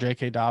size for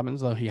J.K.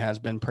 Dobbins, though he has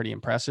been pretty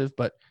impressive,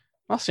 but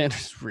Miles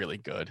Sanders is really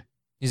good.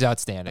 He's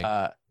outstanding.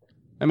 I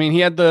mean, he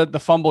had the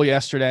fumble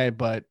yesterday,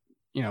 but,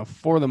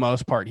 for the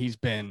most part, he's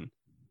been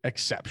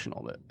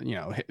exceptional,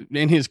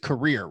 in his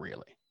career,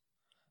 really.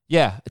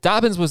 Yeah,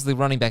 Dobbins was the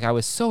running back I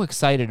was so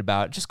excited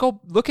about. Just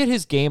go look at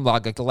his game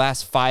log, like the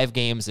last 5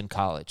 games in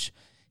college.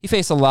 He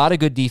faced a lot of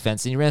good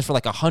defense, and he ran for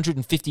like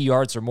 150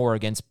 yards or more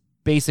against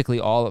basically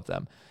all of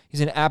them.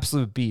 He's an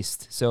absolute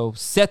beast. So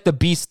set the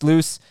beast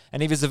loose,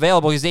 and if he's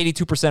available, he's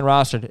 82%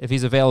 rostered. If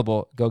he's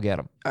available, go get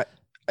him.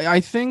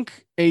 I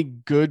think a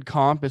good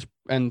comp is,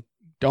 and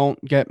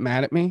don't get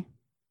mad at me,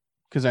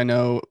 because I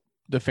know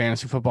the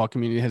fantasy football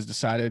community has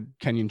decided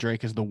Kenyon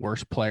Drake is the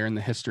worst player in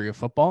the history of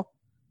football.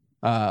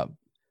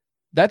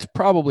 That's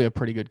probably a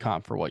pretty good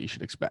comp for what you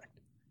should expect.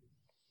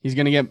 He's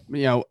going to get,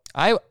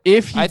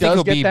 if he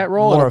does get that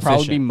role, it'll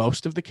probably be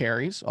most of the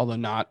carries, although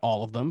not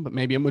all of them, but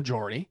maybe a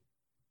majority,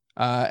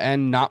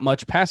 and not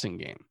much passing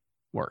game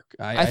work.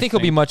 I think he'll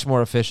be much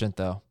more efficient,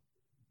 though.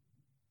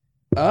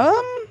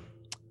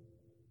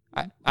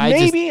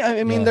 Maybe.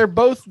 I mean, they're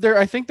both there.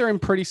 I think they're in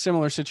pretty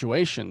similar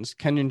situations.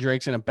 Kenyon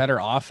Drake's in a better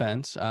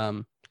offense.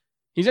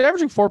 He's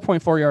averaging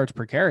 4.4 yards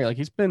per carry. Like,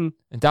 he's been.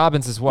 And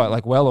Dobbins is what,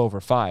 like well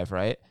over 5,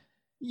 right?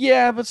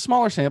 Yeah, but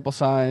smaller sample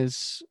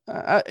size.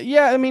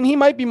 I mean, he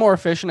might be more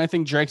efficient. I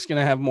think Drake's going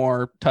to have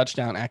more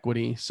touchdown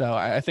equity. So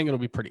I think it'll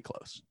be pretty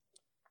close.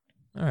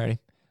 All righty.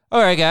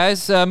 All right,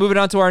 guys. Moving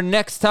on to our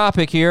next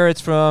topic here. It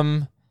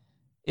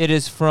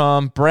is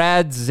from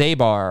Brad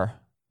Zabar.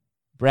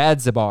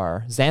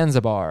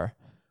 Zanzibar.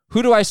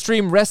 Who do I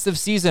stream rest of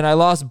season? I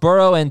lost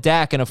Burrow and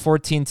Dak in a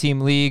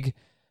 14-team league.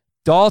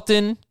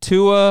 Dalton,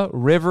 Tua,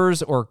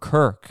 Rivers, or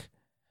Kirk?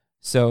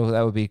 So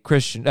that would be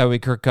Christian. That would be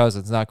Kirk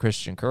Cousins, not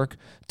Christian Kirk.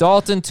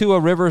 Dalton,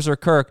 Tua, Rivers, or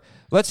Kirk?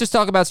 Let's just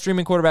talk about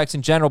streaming quarterbacks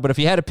in general, but if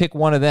you had to pick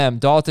one of them,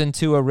 Dalton,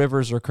 Tua,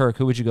 Rivers, or Kirk,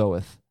 who would you go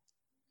with?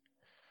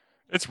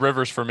 It's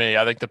Rivers for me.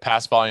 I think the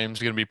pass volume is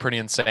going to be pretty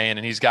insane,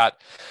 and he's got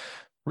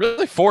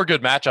really 4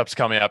 good matchups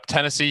coming up.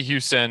 Tennessee,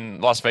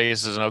 Houston, Las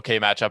Vegas is an okay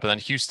matchup, and then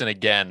Houston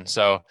again.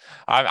 So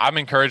I'm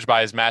encouraged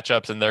by his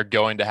matchups, and they're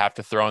going to have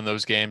to throw in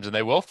those games, and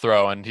they will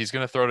throw, and he's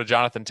going to throw to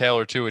Jonathan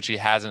Taylor too, which he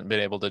hasn't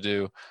been able to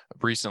do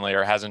recently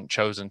or hasn't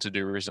chosen to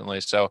do recently.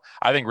 So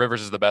I think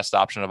Rivers is the best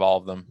option of all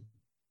of them.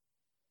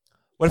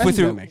 What if we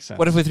threw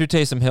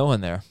Taysom Hill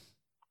in there?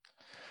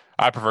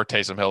 I prefer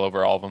Taysom Hill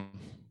over all of them.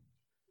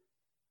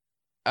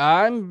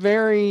 I'm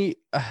very...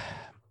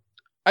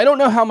 I don't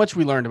know how much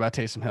we learned about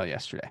Taysom Hill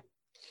yesterday.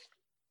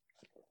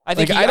 I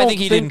think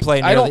he didn't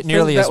play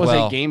nearly as well. That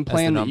was a game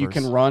plan that you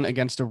can run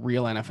against a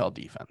real NFL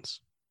defense.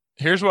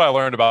 Here's what I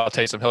learned about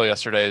Taysom Hill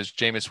yesterday is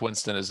Jameis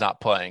Winston is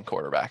not playing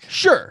quarterback.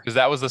 Sure. Because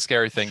that was the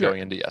scary thing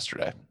going into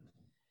yesterday.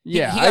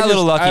 Yeah. He got a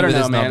little lucky with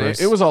his numbers.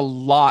 It was a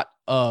lot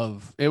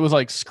of, it was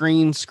like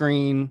screen,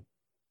 slant,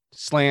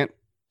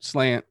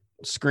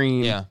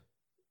 screen. Yeah.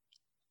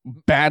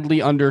 Badly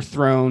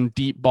underthrown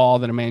deep ball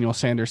that Emmanuel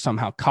Sanders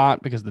somehow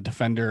caught because the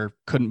defender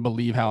couldn't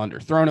believe how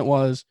underthrown it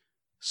was.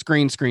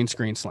 Screen,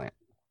 slant.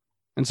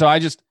 And so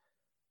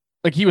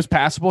he was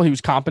passable. He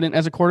was competent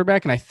as a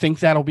quarterback. And I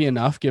think that'll be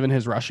enough given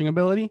his rushing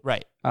ability.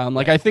 Right.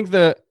 I think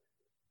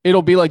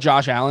it'll be like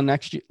Josh Allen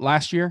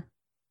last year.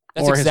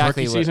 That's or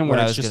exactly his rookie season what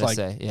where I it's was just going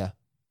to like, say. Yeah.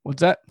 What's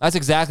that? That's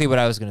exactly what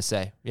I was going to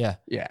say. Yeah.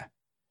 Yeah.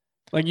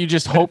 Like you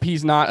just hope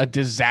he's not a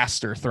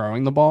disaster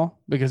throwing the ball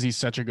because he's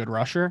such a good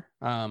rusher.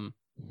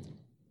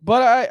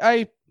 But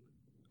I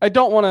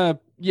don't want to.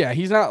 Yeah,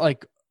 he's not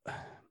like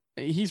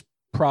he's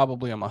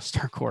probably a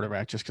must-start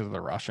quarterback just because of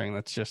the rushing.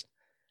 That's just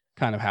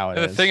kind of how it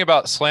is. The thing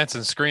about slants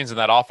and screens in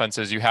that offense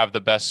is you have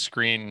the best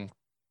screen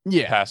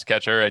pass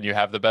catcher, and you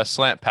have the best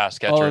slant pass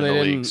catcher Although in the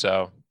they league. didn't-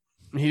 So,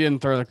 He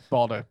didn't throw the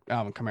ball to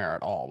Alvin Kamara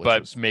at all.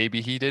 but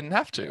maybe he didn't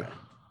have to.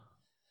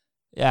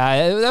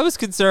 Yeah, that was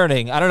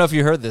concerning. I don't know if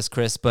you heard this,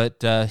 Chris,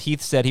 but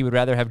Heath said he would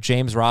rather have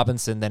James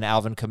Robinson than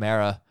Alvin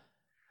Kamara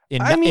in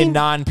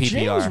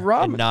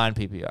non-PPR. In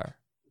non-PPR.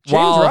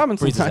 James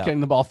Robinson's not getting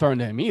the ball thrown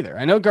to him either.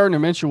 I know Gardner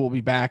Minshew will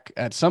be back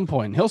at some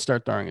point and he'll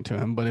start throwing it to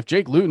him. But if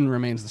Jake Luton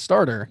remains the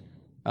starter,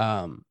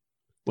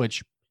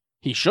 which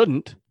he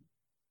shouldn't,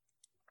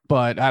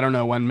 but I don't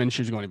know when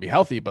Minshew's going to be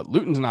healthy, but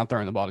Luton's not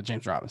throwing the ball to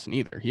James Robinson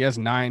either. He has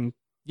 9.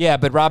 Yeah,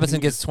 but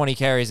Robinson gets 20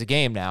 carries a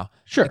game now.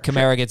 Sure.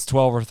 Kamara gets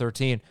 12 or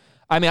 13.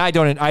 I mean, I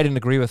didn't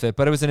agree with it,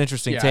 but it was an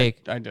interesting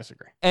take. I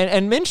disagree.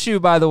 And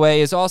Minshew, by the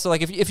way, is also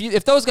like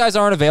if those guys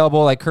aren't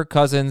available, like Kirk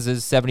Cousins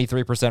is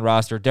 73%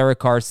 roster, Derek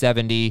Carr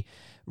 70,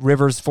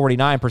 Rivers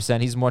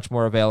 49%. He's much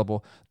more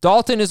available.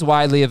 Dalton is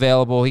widely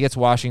available. He gets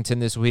Washington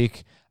this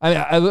week.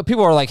 I mean,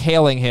 people are like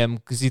hailing him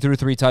because he threw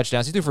 3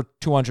 touchdowns. He threw for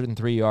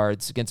 203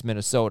 yards against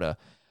Minnesota.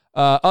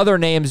 Other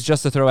names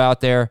just to throw out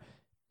there: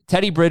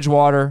 Teddy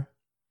Bridgewater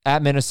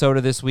at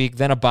Minnesota this week,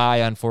 then a bye,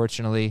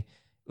 unfortunately.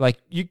 Like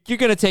you're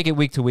going to take it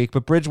week to week,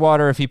 but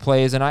Bridgewater, if he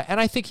plays, and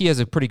I think he has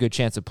a pretty good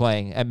chance of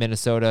playing at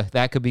Minnesota,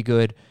 that could be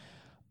good.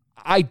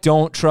 I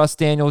don't trust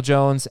Daniel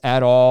Jones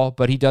at all,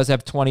 but he does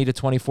have 20 to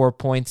 24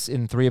 points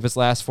in 3 of his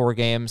last 4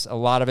 games. A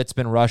lot of it's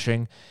been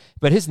rushing,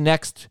 but his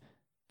next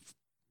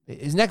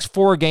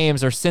 4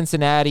 games are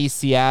Cincinnati,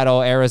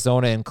 Seattle,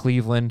 Arizona, and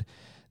Cleveland.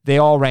 They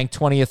all rank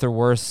 20th or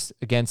worse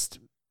against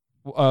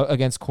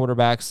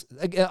quarterbacks.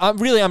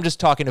 I'm just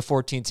talking to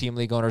 14-team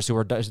league owners who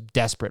are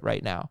desperate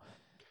right now.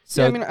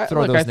 So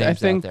throw those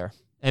names out there.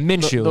 And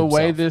Minshew. The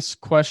way this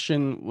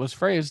question was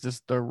phrased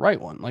is the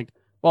right one.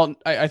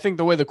 I think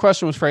the way the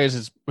question was phrased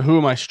is, who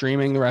am I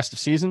streaming the rest of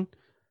the season?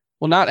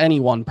 Well, not any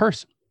one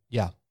person.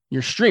 Yeah.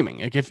 You're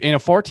streaming. Like if in a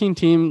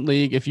 14-team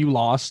league, if you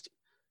lost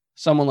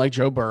someone like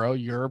Joe Burrow,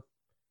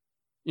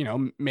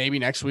 maybe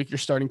next week you're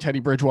starting Teddy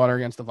Bridgewater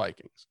against the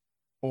Vikings.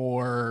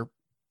 Or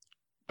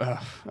I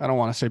don't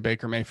want to say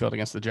Baker Mayfield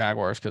against the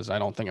Jaguars because I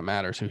don't think it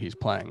matters who he's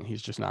playing.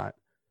 He's just not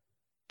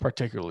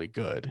particularly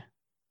good.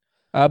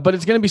 But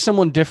it's going to be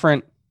someone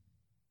different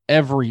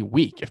every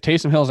week. If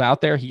Taysom Hill's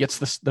out there, he gets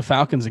the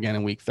Falcons again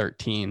in week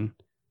 13.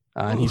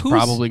 And he's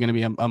probably going to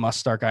be a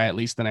must-start guy at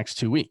least the next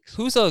 2 weeks.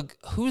 Who's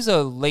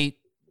a late,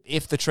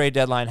 if the trade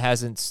deadline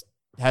hasn't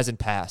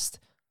passed,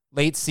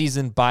 late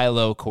season buy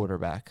low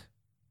quarterback?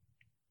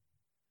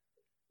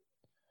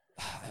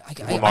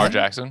 Lamar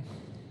Jackson.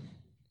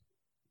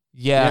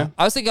 Yeah,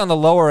 I was thinking on the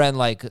lower end,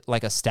 like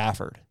a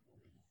Stafford.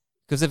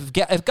 Because if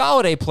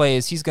Galladay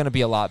plays, he's going to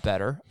be a lot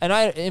better. And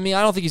I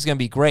don't think he's going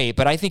to be great,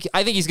 but I think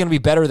he's going to be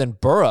better than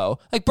Burrow.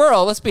 Like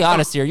Burrow, let's be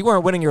honest here. You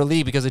weren't winning your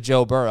league because of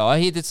Joe Burrow.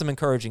 He did some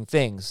encouraging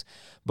things,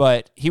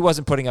 but he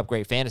wasn't putting up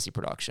great fantasy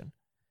production.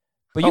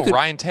 But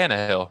Ryan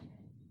Tannehill.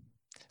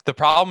 The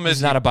problem is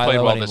he's not a buy played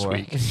low well anymore.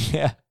 this week.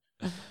 Yeah.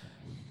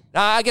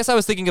 I guess I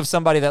was thinking of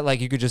somebody that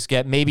like you could just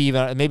get. Maybe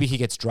he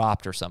gets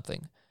dropped or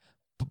something.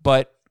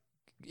 But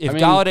if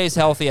Galladay's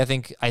healthy,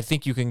 I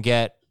think you can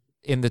get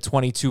in the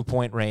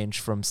 22-point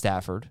range from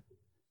Stafford.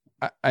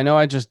 I know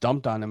I just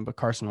dumped on him, but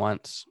Carson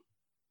Wentz.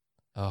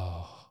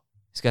 Oh,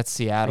 he's got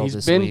Seattle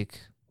this week,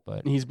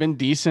 but he's been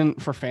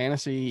decent for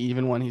fantasy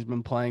even when he's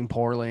been playing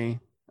poorly.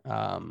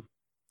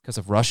 Because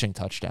of rushing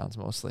touchdowns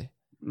mostly.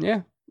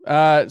 Yeah.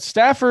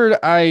 Stafford,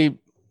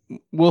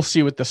 we'll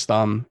see with this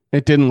thumb.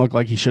 It didn't look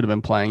like he should have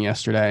been playing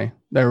yesterday.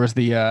 There was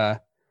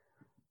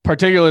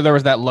particularly there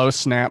was that low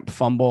snap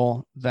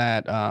fumble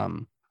that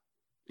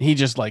he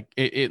just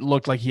it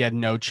looked like he had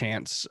no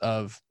chance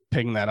of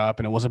picking that up,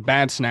 and it was a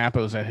bad snap.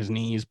 It was at his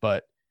knees,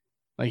 but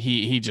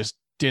he just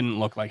didn't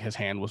look like his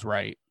hand was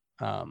right.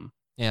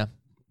 Yeah.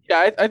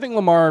 I think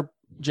Lamar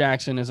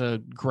Jackson is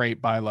a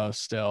great buy low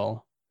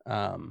still.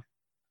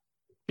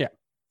 Yeah.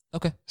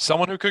 Okay.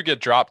 Someone who could get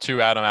dropped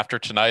too, Adam, after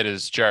tonight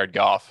is Jared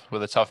Goff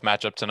with a tough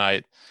matchup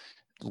tonight.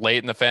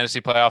 Late in the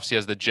fantasy playoffs, he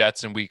has the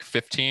Jets in week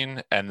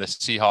 15 and the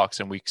Seahawks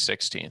in week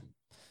 16.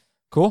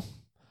 Cool.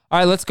 All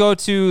right, let's go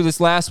to this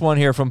last one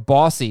here from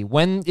Bossy.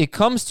 When it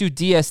comes to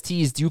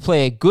DSTs, do you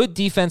play a good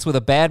defense with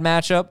a bad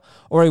matchup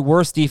or a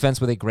worse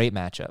defense with a great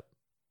matchup?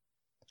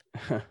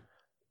 It's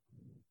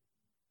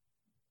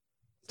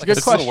a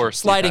good question.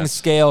 Sliding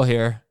scale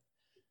here.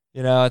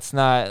 It's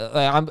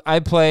not I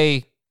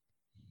play.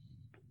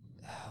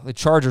 The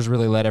Chargers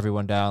really let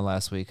everyone down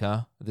last week,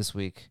 huh? This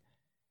week.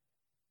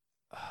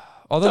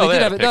 Although they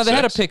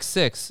had a pick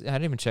six. I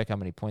didn't even check how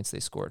many points they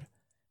scored,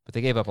 but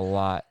they gave up a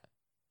lot.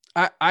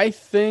 I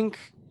think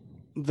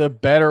the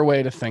better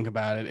way to think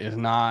about it is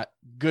not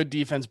good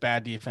defense,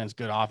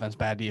 good offense,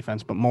 bad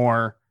defense, but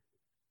more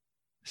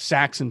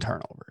sacks and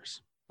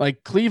turnovers.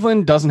 Like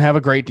Cleveland doesn't have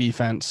a great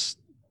defense,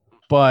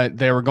 but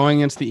they were going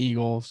against the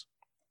Eagles,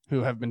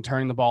 who have been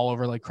turning the ball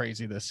over like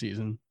crazy this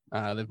season.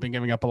 They've been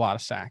giving up a lot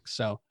of sacks.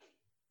 So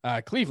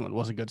Cleveland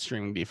was a good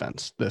streaming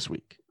defense this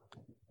week.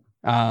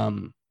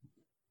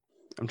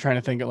 I'm trying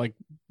to think of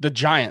the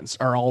Giants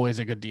are always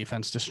a good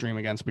defense to stream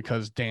against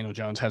because Daniel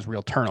Jones has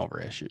real turnover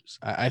issues.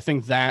 I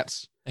think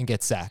that's and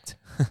get sacked.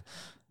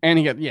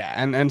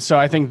 And and so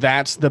I think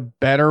that's the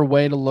better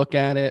way to look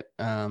at it.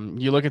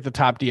 You look at the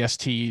top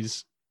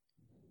DSTs.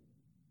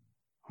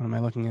 What am I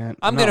looking at?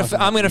 I'm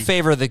gonna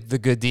favor the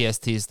good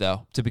DSTs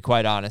though, to be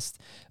quite honest.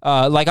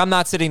 Like I'm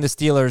not sitting the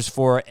Steelers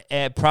for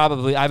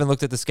probably. I haven't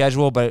looked at the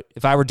schedule, but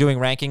if I were doing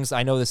rankings,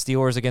 I know the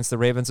Steelers against the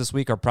Ravens this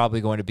week are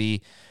probably going to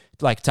be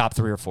like top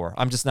 3 or 4.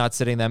 I'm just not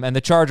sitting them. And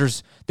the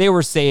Chargers, they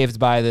were saved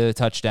by the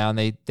touchdown.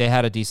 They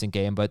had a decent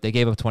game, but they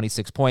gave up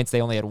 26 points.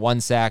 They only had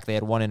 1 sack. They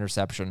had 1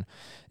 interception.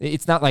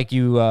 It's not like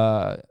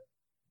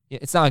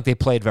it's not like they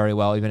played very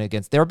well even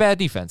against. They're a bad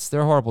defense.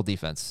 They're a horrible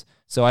defense.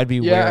 So I'd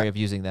be wary of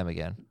using them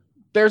again.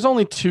 There's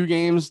only 2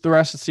 games the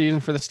rest of the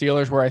season for the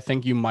Steelers where I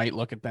think you might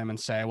look at them and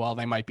say, well,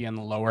 they might be in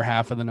the lower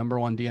half of the number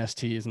 1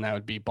 DSTs, and that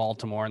would be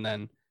Baltimore and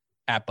then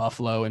at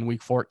Buffalo in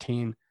week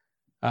 14.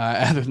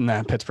 Other than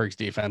that, Pittsburgh's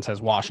defense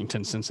has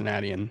Washington,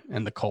 Cincinnati,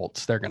 and the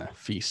Colts. They're going to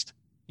feast.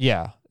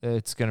 Yeah,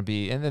 it's going to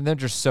be, and they're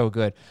just so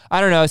good.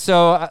 I don't know.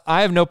 So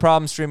I have no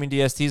problem streaming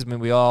DSTs. I mean,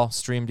 we all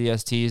stream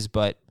DSTs,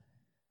 but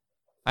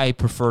I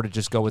prefer to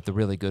just go with the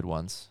really good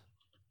ones.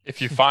 If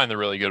you find the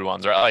really good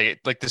ones, right?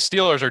 Like the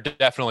Steelers are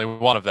definitely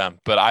one of them,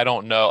 but I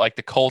don't know. Like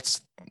the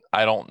Colts,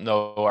 I don't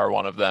know are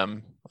one of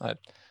them.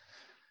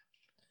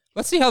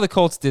 Let's see how the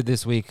Colts did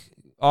this week.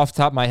 Off the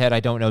top of my head, I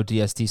don't know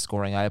DST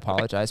scoring. I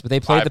apologize, but they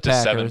played the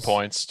Packers. 5 to 7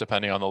 points,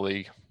 depending on the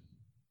league.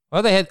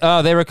 Well,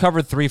 they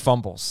recovered 3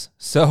 fumbles,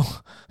 so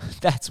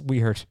that's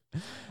weird.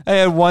 They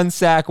had 1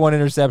 sack, 1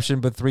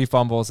 interception, but 3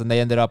 fumbles, and they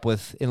ended up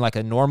with, in like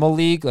a normal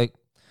league, like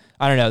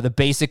I don't know, the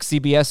basic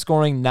CBS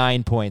scoring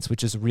 9 points,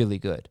 which is really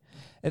good.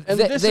 And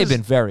they've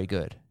been very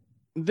good.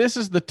 This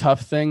is the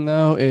tough thing,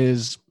 though,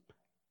 is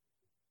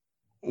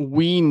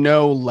we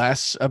know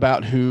less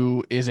about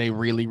who is a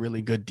really,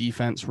 really good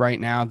defense right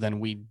now than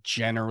we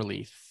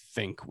generally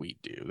think we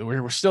do.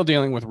 We're still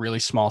dealing with really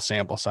small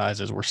sample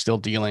sizes. We're still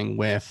dealing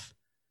with,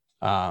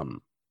 I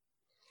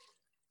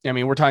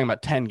mean, we're talking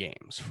about 10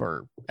 games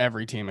for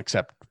every team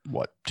except,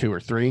 2 or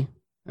 3?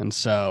 And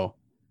so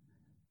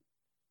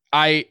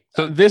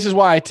this is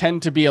why I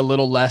tend to be a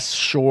little less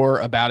sure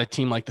about a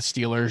team like the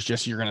Steelers.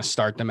 Just you're going to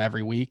start them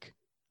every week.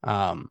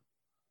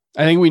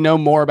 I think we know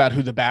more about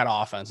who the bad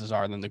offenses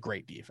are than the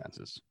great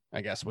defenses,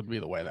 I guess would be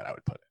the way that I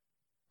would put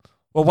it.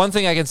 Well, one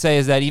thing I can say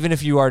is that even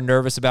if you are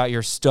nervous about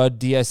your stud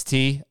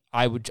DST,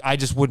 I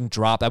just wouldn't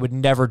drop. I would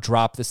never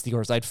drop the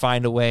Steelers. I'd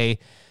find a way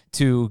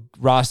to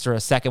roster a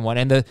second one.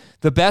 And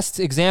the best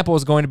example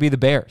is going to be the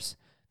Bears.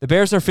 The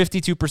Bears are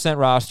 52%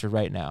 rostered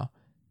right now.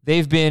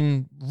 They've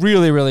been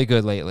really, really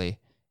good lately,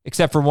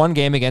 except for one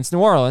game against New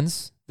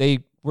Orleans. They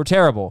were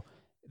terrible.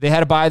 They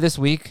had a bye this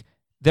week.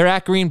 They're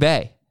at Green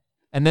Bay.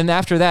 And then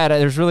after that,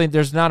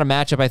 there's not a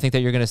matchup I think that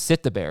you're going to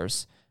sit the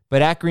Bears.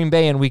 But at Green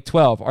Bay in week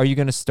 12, are you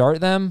going to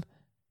start them?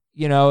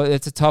 You know,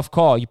 it's a tough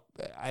call.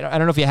 I don't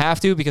know if you have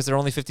to because they're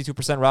only 52%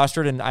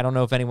 rostered, and I don't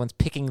know if anyone's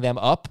picking them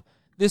up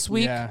this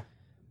week. Yeah.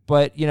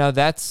 But, you know,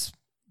 that's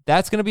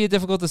going to be a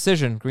difficult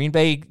decision. Green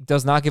Bay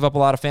does not give up a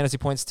lot of fantasy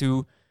points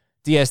to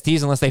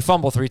DSTs unless they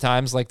fumble 3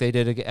 times like they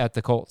did at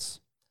the Colts.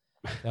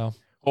 So.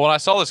 Well, when I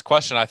saw this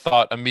question, I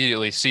thought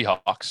immediately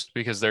Seahawks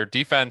because their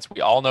defense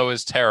we all know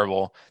is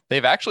terrible.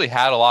 They've actually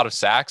had a lot of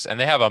sacks and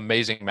they have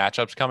amazing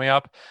matchups coming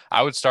up.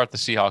 I would start the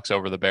Seahawks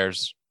over the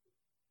Bears.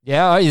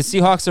 Yeah, the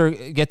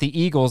Seahawks get the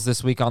Eagles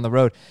this week on the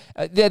road.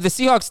 The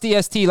Seahawks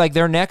DST, like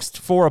their next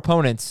 4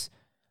 opponents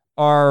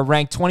are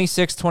ranked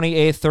 26th,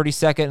 28th,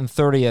 32nd, and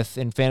 30th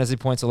in fantasy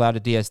points allowed to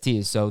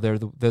DSTs. So they're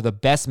the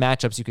best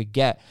matchups you could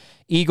get.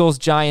 Eagles,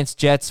 Giants,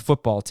 Jets,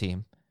 football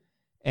team.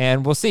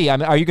 And we'll see. I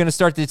mean, are you going to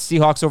start the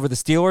Seahawks over the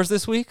Steelers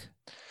this week?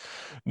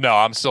 No,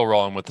 I'm still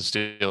rolling with the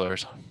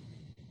Steelers.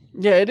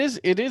 Yeah, it is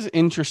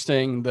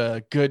interesting,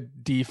 the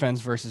good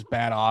defense versus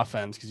bad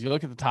offense, because you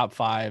look at the top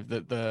 5,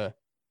 the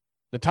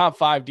top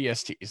 5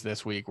 DSTs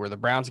this week were the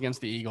Browns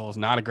against the Eagles,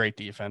 not a great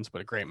defense,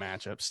 but a great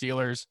matchup.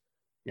 Steelers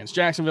against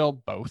Jacksonville,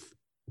 both.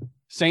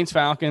 Saints,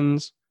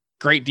 Falcons,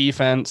 great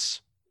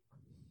defense.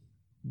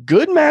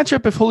 Good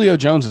matchup if Julio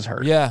Jones is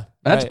hurt. Yeah.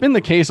 That's been the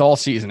case all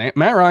season.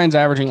 Matt Ryan's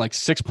averaging like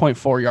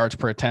 6.4 yards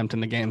per attempt in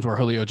the games where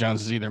Julio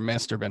Jones has either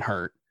missed or been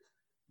hurt.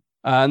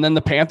 And then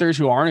the Panthers,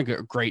 who aren't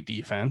a great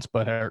defense,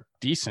 but are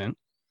decent.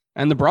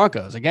 And the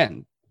Broncos,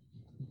 again,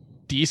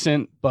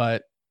 decent,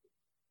 but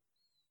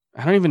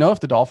I don't even know if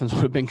the Dolphins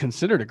would have been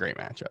considered a great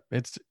matchup.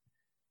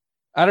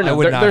 I don't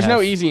know. There's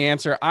no easy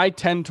answer. I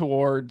tend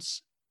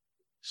towards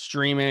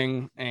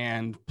streaming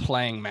and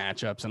playing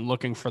matchups and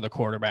looking for the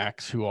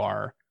quarterbacks who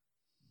are,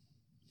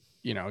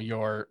 you know,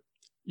 your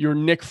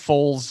Nick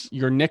Foles,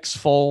 your Nick's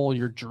Foles,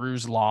 your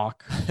Drew's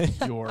Lock,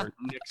 your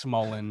Nick's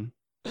Mullen.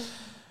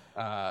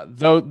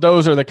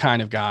 Those are the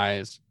kind of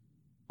guys,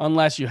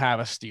 unless you have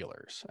a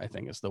Steelers, I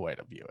think is the way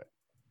to view it.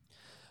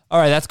 All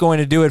right, that's going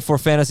to do it for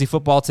Fantasy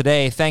Football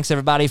today. Thanks,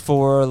 everybody,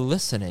 for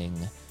listening.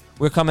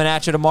 We're coming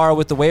at you tomorrow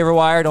with the waiver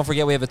wire. Don't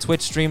forget, we have a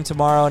Twitch stream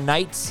tomorrow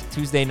night,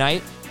 Tuesday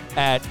night,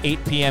 at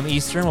 8 p.m.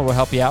 Eastern, where we'll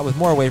help you out with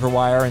more waiver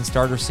wire and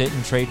starter sit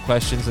and trade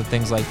questions and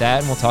things like that.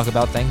 And we'll talk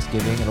about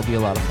Thanksgiving. It'll be a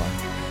lot of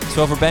fun.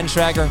 So for Ben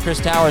Schrager and Chris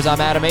Towers,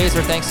 I'm Adam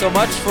Azer. Thanks so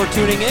much for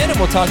tuning in, and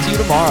we'll talk to you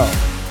tomorrow.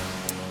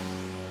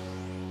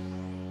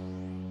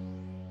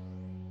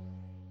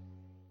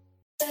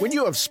 When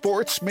you have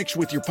sports mixed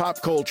with your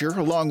pop culture,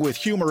 along with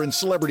humor and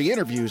celebrity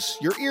interviews,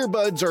 your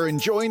earbuds are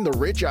enjoying The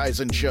Rich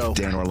Eisen Show.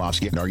 Dan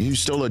Orlovsky, are you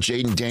still a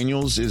Jaden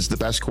Daniels is the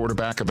best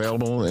quarterback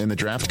available in the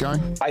draft guy?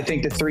 I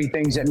think the three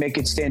things that make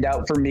it stand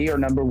out for me are,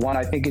 number one,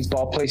 I think his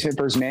ball placement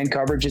versus man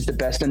coverage is the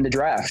best in the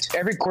draft.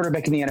 Every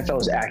quarterback in the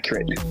NFL is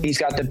accurate. He's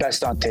got the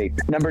best on tape.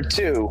 Number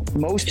two,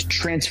 most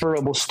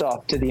transferable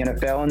stuff to the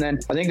NFL. And then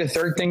I think the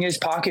third thing is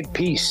pocket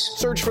peace.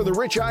 Search for The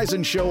Rich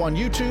Eisen Show on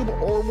YouTube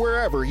or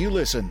wherever you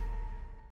listen.